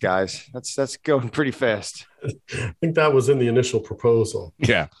hauling ass, guys. That's going pretty fast. I think that was in the initial proposal.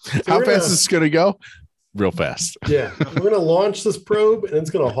 Yeah. So how fast is this going to go? Real fast. Yeah. We're going to launch this probe and it's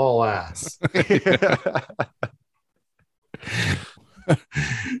going to haul ass.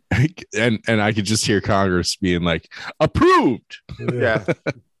 and I could just hear Congress being like, approved. Yeah.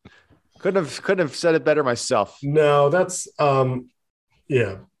 Couldn't have said it better myself. No, that's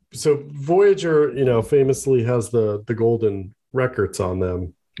yeah. So Voyager, famously has the golden records on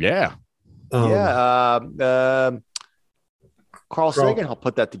them. Yeah. Carl Sagan helped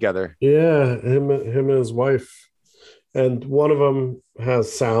put that together. Yeah, him and his wife. And one of them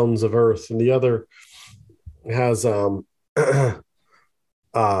has sounds of Earth, and the other has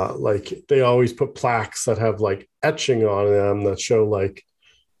like they always put plaques that have like etching on them that show like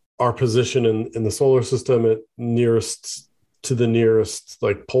our position in the solar system at nearest to the nearest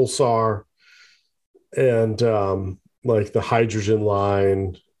like pulsar. And like the hydrogen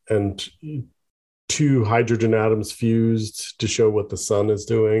line and two hydrogen atoms fused to show what the sun is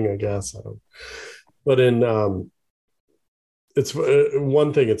doing, I guess. But in it's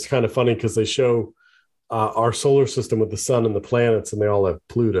one thing, it's kind of funny because they show our solar system with the sun and the planets, and they all have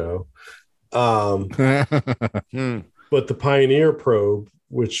Pluto. But the Pioneer probe,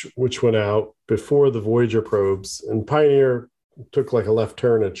 which went out before the Voyager probes, and Pioneer took like a left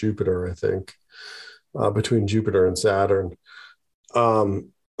turn at Jupiter, I think, between Jupiter and Saturn.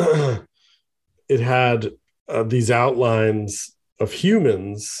 It had these outlines of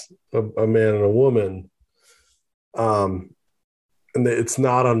humans, a man and a woman. And it's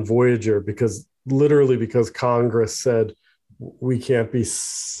not on Voyager because Congress said we can't be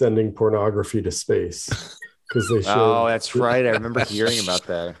sending pornography to space because they showed. Oh, that's right. I remember hearing about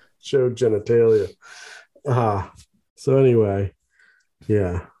that. Showed genitalia. So anyway,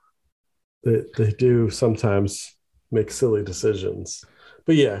 yeah, they do sometimes make silly decisions.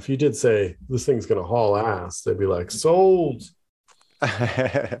 But yeah, if you did say this thing's going to haul ass, they'd be like, sold.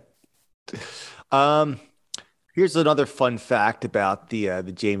 Here's another fun fact about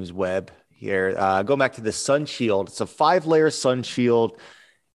the James Webb here. Go back to the sun shield. It's a 5-layer sun shield,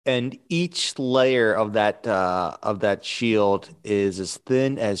 and each layer of that shield is as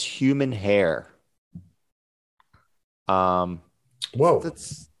thin as human hair. Whoa,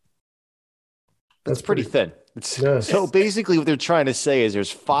 that's pretty thin. So basically what they're trying to say is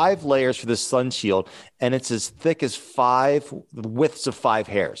there's 5 layers for the sun shield, and it's as thick as 5 widths of 5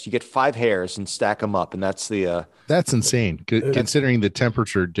 hairs. You get 5 hairs and stack them up, and that's the that's insane considering the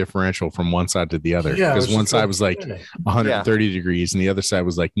temperature differential from one side to the other. Because one side was like 130 degrees and the other side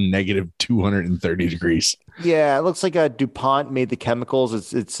was like negative 230 degrees. Yeah, it looks like DuPont made the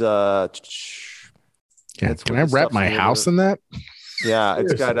chemicals. It's can I wrap my house in that? Yeah,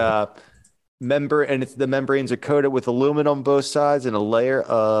 it's got the membranes are coated with aluminum on both sides and a layer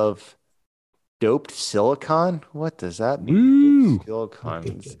of doped silicon. What does that mean?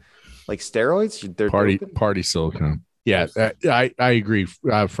 Silicon, like steroids? They're party silicon. Yeah, I agree.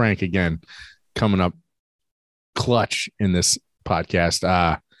 Frank, again, coming up clutch in this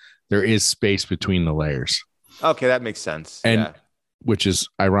podcast. There is space between the layers. Okay, that makes sense. And which is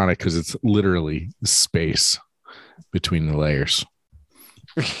ironic because it's literally space between the layers.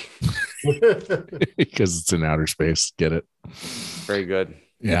 Because it's in outer space. Get it? Very good.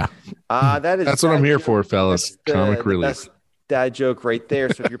 Yeah. That's what I'm here for, fellas. Comic relief. Best dad joke right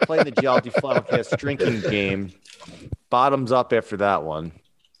there. So if you're playing the Geology Flannelcast drinking game, bottoms up after that one.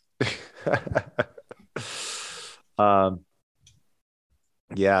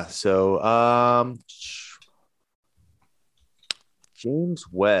 Yeah. So James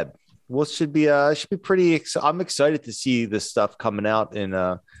Webb. Well, it should be pretty. I'm excited to see this stuff coming out in.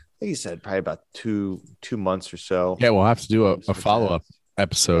 I think you said probably about two months or so. Yeah, we'll have to do a follow-up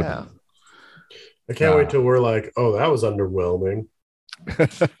episode. Yeah. I can't wait till we're like, oh, that was underwhelming.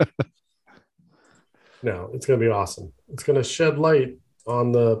 No, it's going to be awesome. It's going to shed light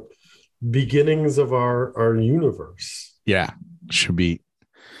on the beginnings of our universe. Yeah, should be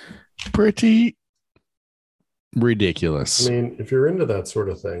pretty ridiculous. I mean, if you're into that sort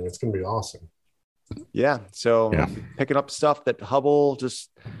of thing, it's going to be awesome. Yeah. So picking up stuff that Hubble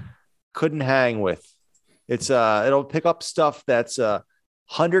just couldn't hang with. It'll pick up stuff that's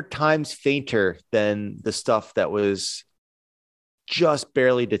 100 times fainter than the stuff that was just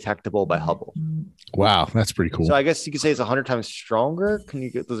barely detectable by Hubble. Wow, that's pretty cool. So I guess you could say it's 100 times stronger.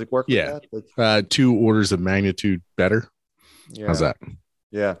 Does it work? Yeah. With that? 2 orders of magnitude better. Yeah. How's that?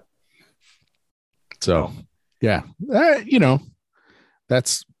 Yeah. So, yeah,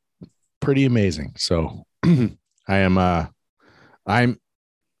 that's pretty amazing. So I'm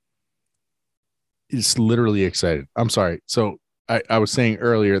just literally excited. I'm sorry. So I was saying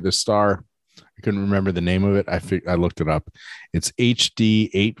earlier, the star, I couldn't remember the name of it. I looked it up. It's HD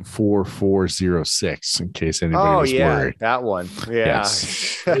 84406 in case anybody was worried. That one. Yeah.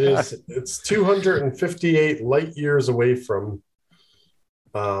 Yes. It's 258 light years away from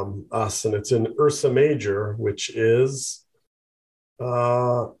us, and it's in Ursa Major, which is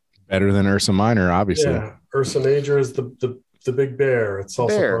better than Ursa Minor, obviously. Yeah, Ursa Major is the big bear. It's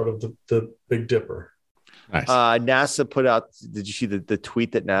also part of the Big Dipper. Nice. NASA put out. Did you see the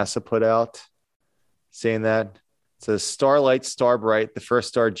tweet that NASA put out saying that? It says Starlight, Starbright. The first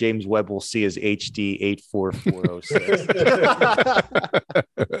star James Webb will see is HD 84406.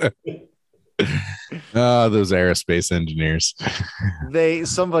 Those aerospace engineers. They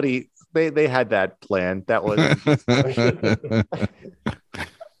had that plan. That was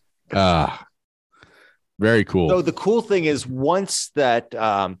very cool. So the cool thing is once that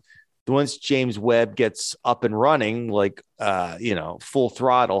once James Webb gets up and running, like, full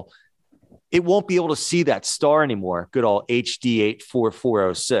throttle, it won't be able to see that star anymore. Good old HD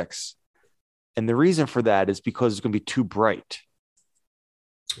 84406. And the reason for that is because it's going to be too bright.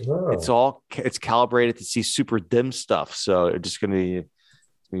 Oh. It's calibrated to see super dim stuff. So it's just going to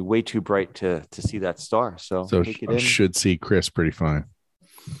be way too bright to see that star. So take it in. Should see Chris pretty fine.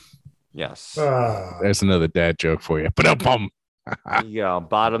 Yes. There's another dad joke for you. But There you go.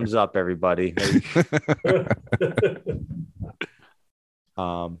 Bottoms up, everybody.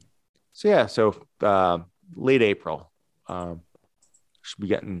 So late April. Should be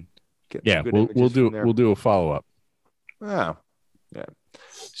getting yeah, good we'll images from there. do a follow-up. Oh, yeah.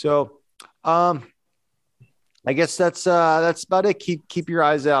 So I guess that's about it. Keep your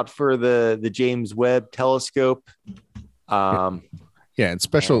eyes out for the James Webb telescope. And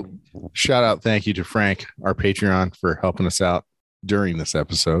special shout out, thank you to Frank, our Patreon, for helping us out during this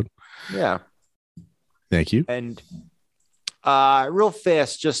episode. Yeah. Thank you. And real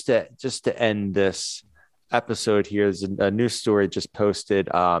fast, just to end this episode here, is a news story just posted.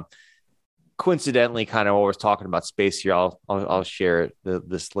 Coincidentally, kind of while we're talking about space here, I'll share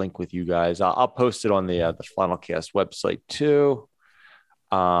this link with you guys. I'll post it on the Flannelcast website too.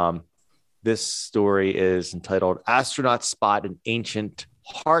 This story is entitled "Astronauts Spot an Ancient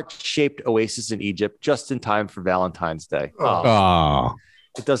Heart-Shaped Oasis in Egypt Just in Time for Valentine's Day." Oh,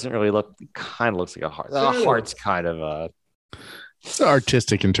 it doesn't really look. It kind of looks like a heart. The heart's kind of a. It's an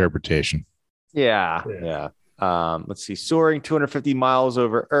artistic interpretation. Yeah. Let's see. Soaring 250 miles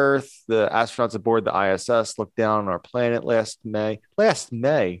over Earth, the astronauts aboard the ISS looked down on our planet last May. That's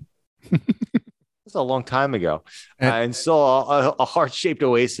a long time ago. And saw a heart-shaped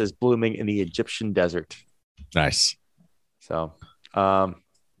oasis blooming in the Egyptian desert. Nice. So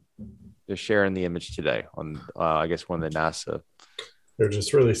they're sharing the image today on, I guess, one of the NASA. They're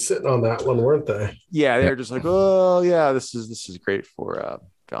just really sitting on that one, weren't they? Yeah, they're just like, oh, yeah, this is great for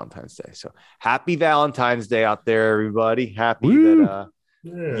Valentine's Day. So happy Valentine's Day out there, everybody. Happy that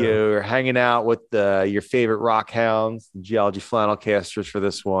you're hanging out with your favorite rock hounds, the Geology Flannelcasters, for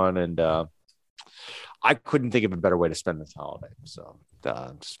this one. And I couldn't think of a better way to spend this holiday. So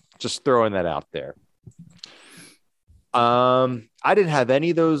just throwing that out there. I didn't have any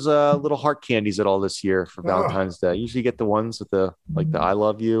of those little heart candies at all this year for Valentine's Day. I usually get the ones with the I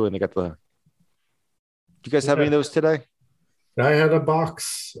love you, and they got the. Do you guys have any of those today? I had a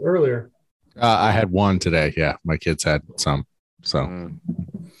box earlier. I had one today. Yeah, my kids had some. So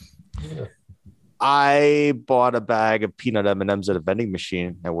I bought a bag of peanut M&Ms at a vending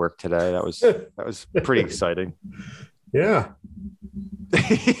machine at work today. That was pretty exciting. Yeah.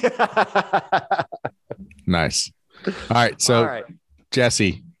 Nice. All right.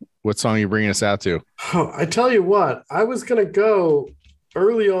 Jesse, what song are you bringing us out to? Oh, I tell you what, I was going to go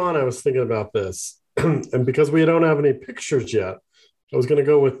early on. I was thinking about this. And because we don't have any pictures yet, I was going to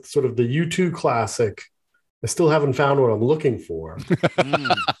go with sort of the U2 classic. I still haven't found what I'm looking for.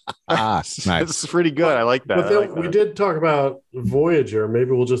 Nice. This is pretty good. I like that. But then we did talk about Voyager.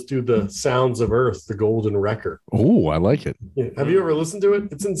 Maybe we'll just do the Sounds of Earth, the Golden Record. Oh, I like it. Yeah. Have you ever listened to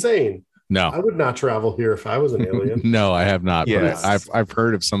it? It's insane. No. I would not travel here if I was an alien. No, I have not. Yes. But I've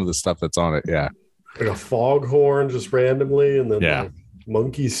heard of some of the stuff that's on it. Yeah. Like a foghorn just randomly, and then like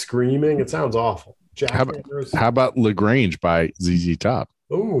monkeys screaming. It sounds awful. How about LaGrange by ZZ Top?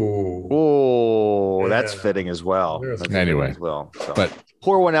 Oh, that's fitting as well. Anyway, so, but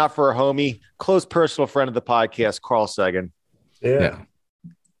pour one out for a homie, close personal friend of the podcast, Carl Sagan. Yeah.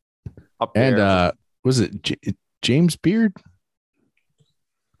 Up there. And was it James Beard?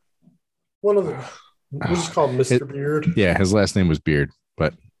 One of the, we'll just call him Mr. Beard. Yeah, his last name was Beard.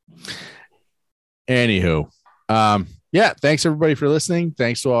 But anywho, thanks everybody for listening.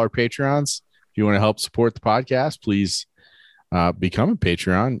 Thanks to all our Patreons. If you want to help support the podcast, please become a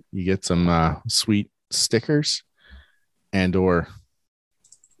Patreon. You get some sweet stickers and or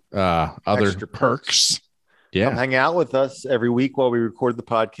other Extra perks. Yeah. Come hang out with us every week while we record the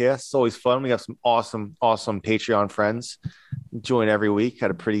podcast. It's always fun. We have some awesome Patreon friends join every week. Had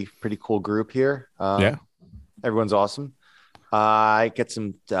a pretty cool group here. Everyone's awesome. I get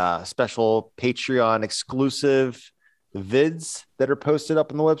some special Patreon exclusive vids that are posted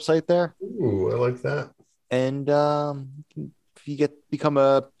up on the website there. Ooh, I like that. And if you become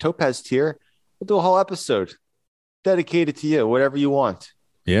a Topaz tier, we'll do a whole episode dedicated to you, whatever you want.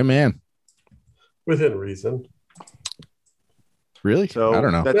 Yeah, man. Within reason. Really? So I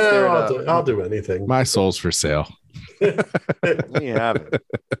don't know. I'll do anything. My soul's for sale. There you have it.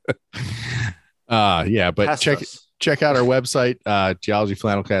 But Test check out our website,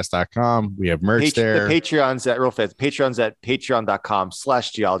 geologyflannelcast.com. We have merch there. The Patreon's at real fast. Patreon's at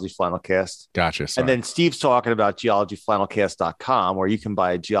patreon.com/geologyflannelcast. Gotcha. Sorry. And then Steve's talking about geologyflannelcast.com, where you can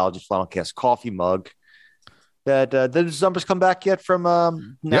buy a Geology Flannelcast coffee mug. Did those numbers come back yet from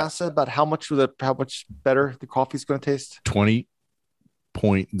NASA about how much better the coffee is going to taste?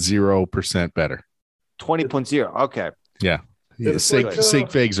 20.0% better. 20.0. Okay. Yeah.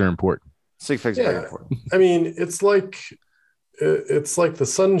 Sig figs are important. Sig figs are very important. I mean, it's like the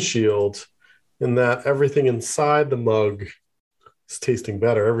sun shield in that everything inside the mug is tasting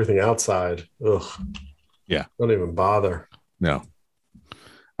better. Everything outside, ugh. Yeah. Don't even bother. No.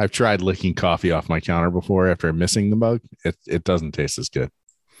 I've tried licking coffee off my counter before after missing the mug. It doesn't taste as good.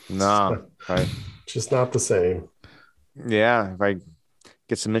 No. Right. Just not the same. Yeah. If I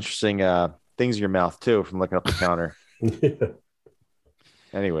get some interesting things in your mouth too from looking up the counter. Yeah.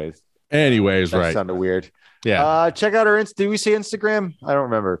 Anyways, that right. Sounded weird. Yeah. Check out our did we say Instagram? I don't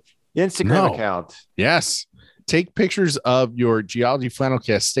remember. The Instagram account. Yes. Take pictures of your Geology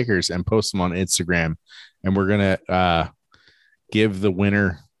Flannelcast stickers and post them on Instagram. And we're gonna give the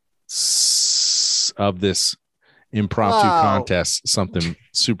winner of this impromptu contest something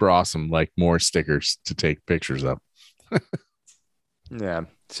super awesome, like more stickers to take pictures of. Yeah.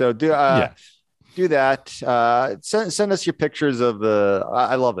 So do that. Send us your pictures of the.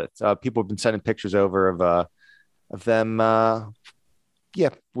 I love it. People have been sending pictures over of them.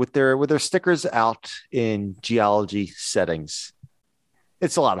 With their stickers out in geology settings.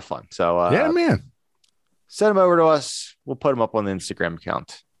 It's a lot of fun. So man, send them over to us. We'll put them up on the Instagram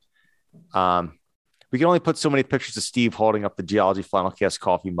account. We can only put so many pictures of Steve holding up the Geology Flannelcast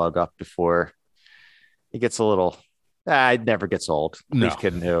coffee mug up before it gets a little. It never gets old. No. Who's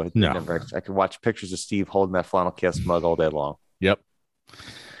kidding who? No. I can watch pictures of Steve holding that Flannelcast mug all day long. Yep.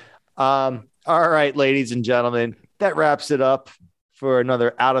 All right, ladies and gentlemen, that wraps it up for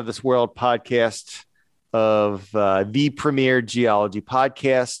another Out of This World podcast of the premier geology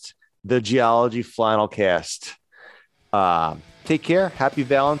podcast, the Geology Flannelcast. Take care. Happy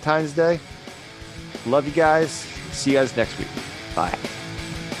Valentine's Day. Love you guys. See you guys next week. Bye.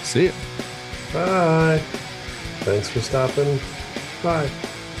 See you. Bye. Thanks for stopping by.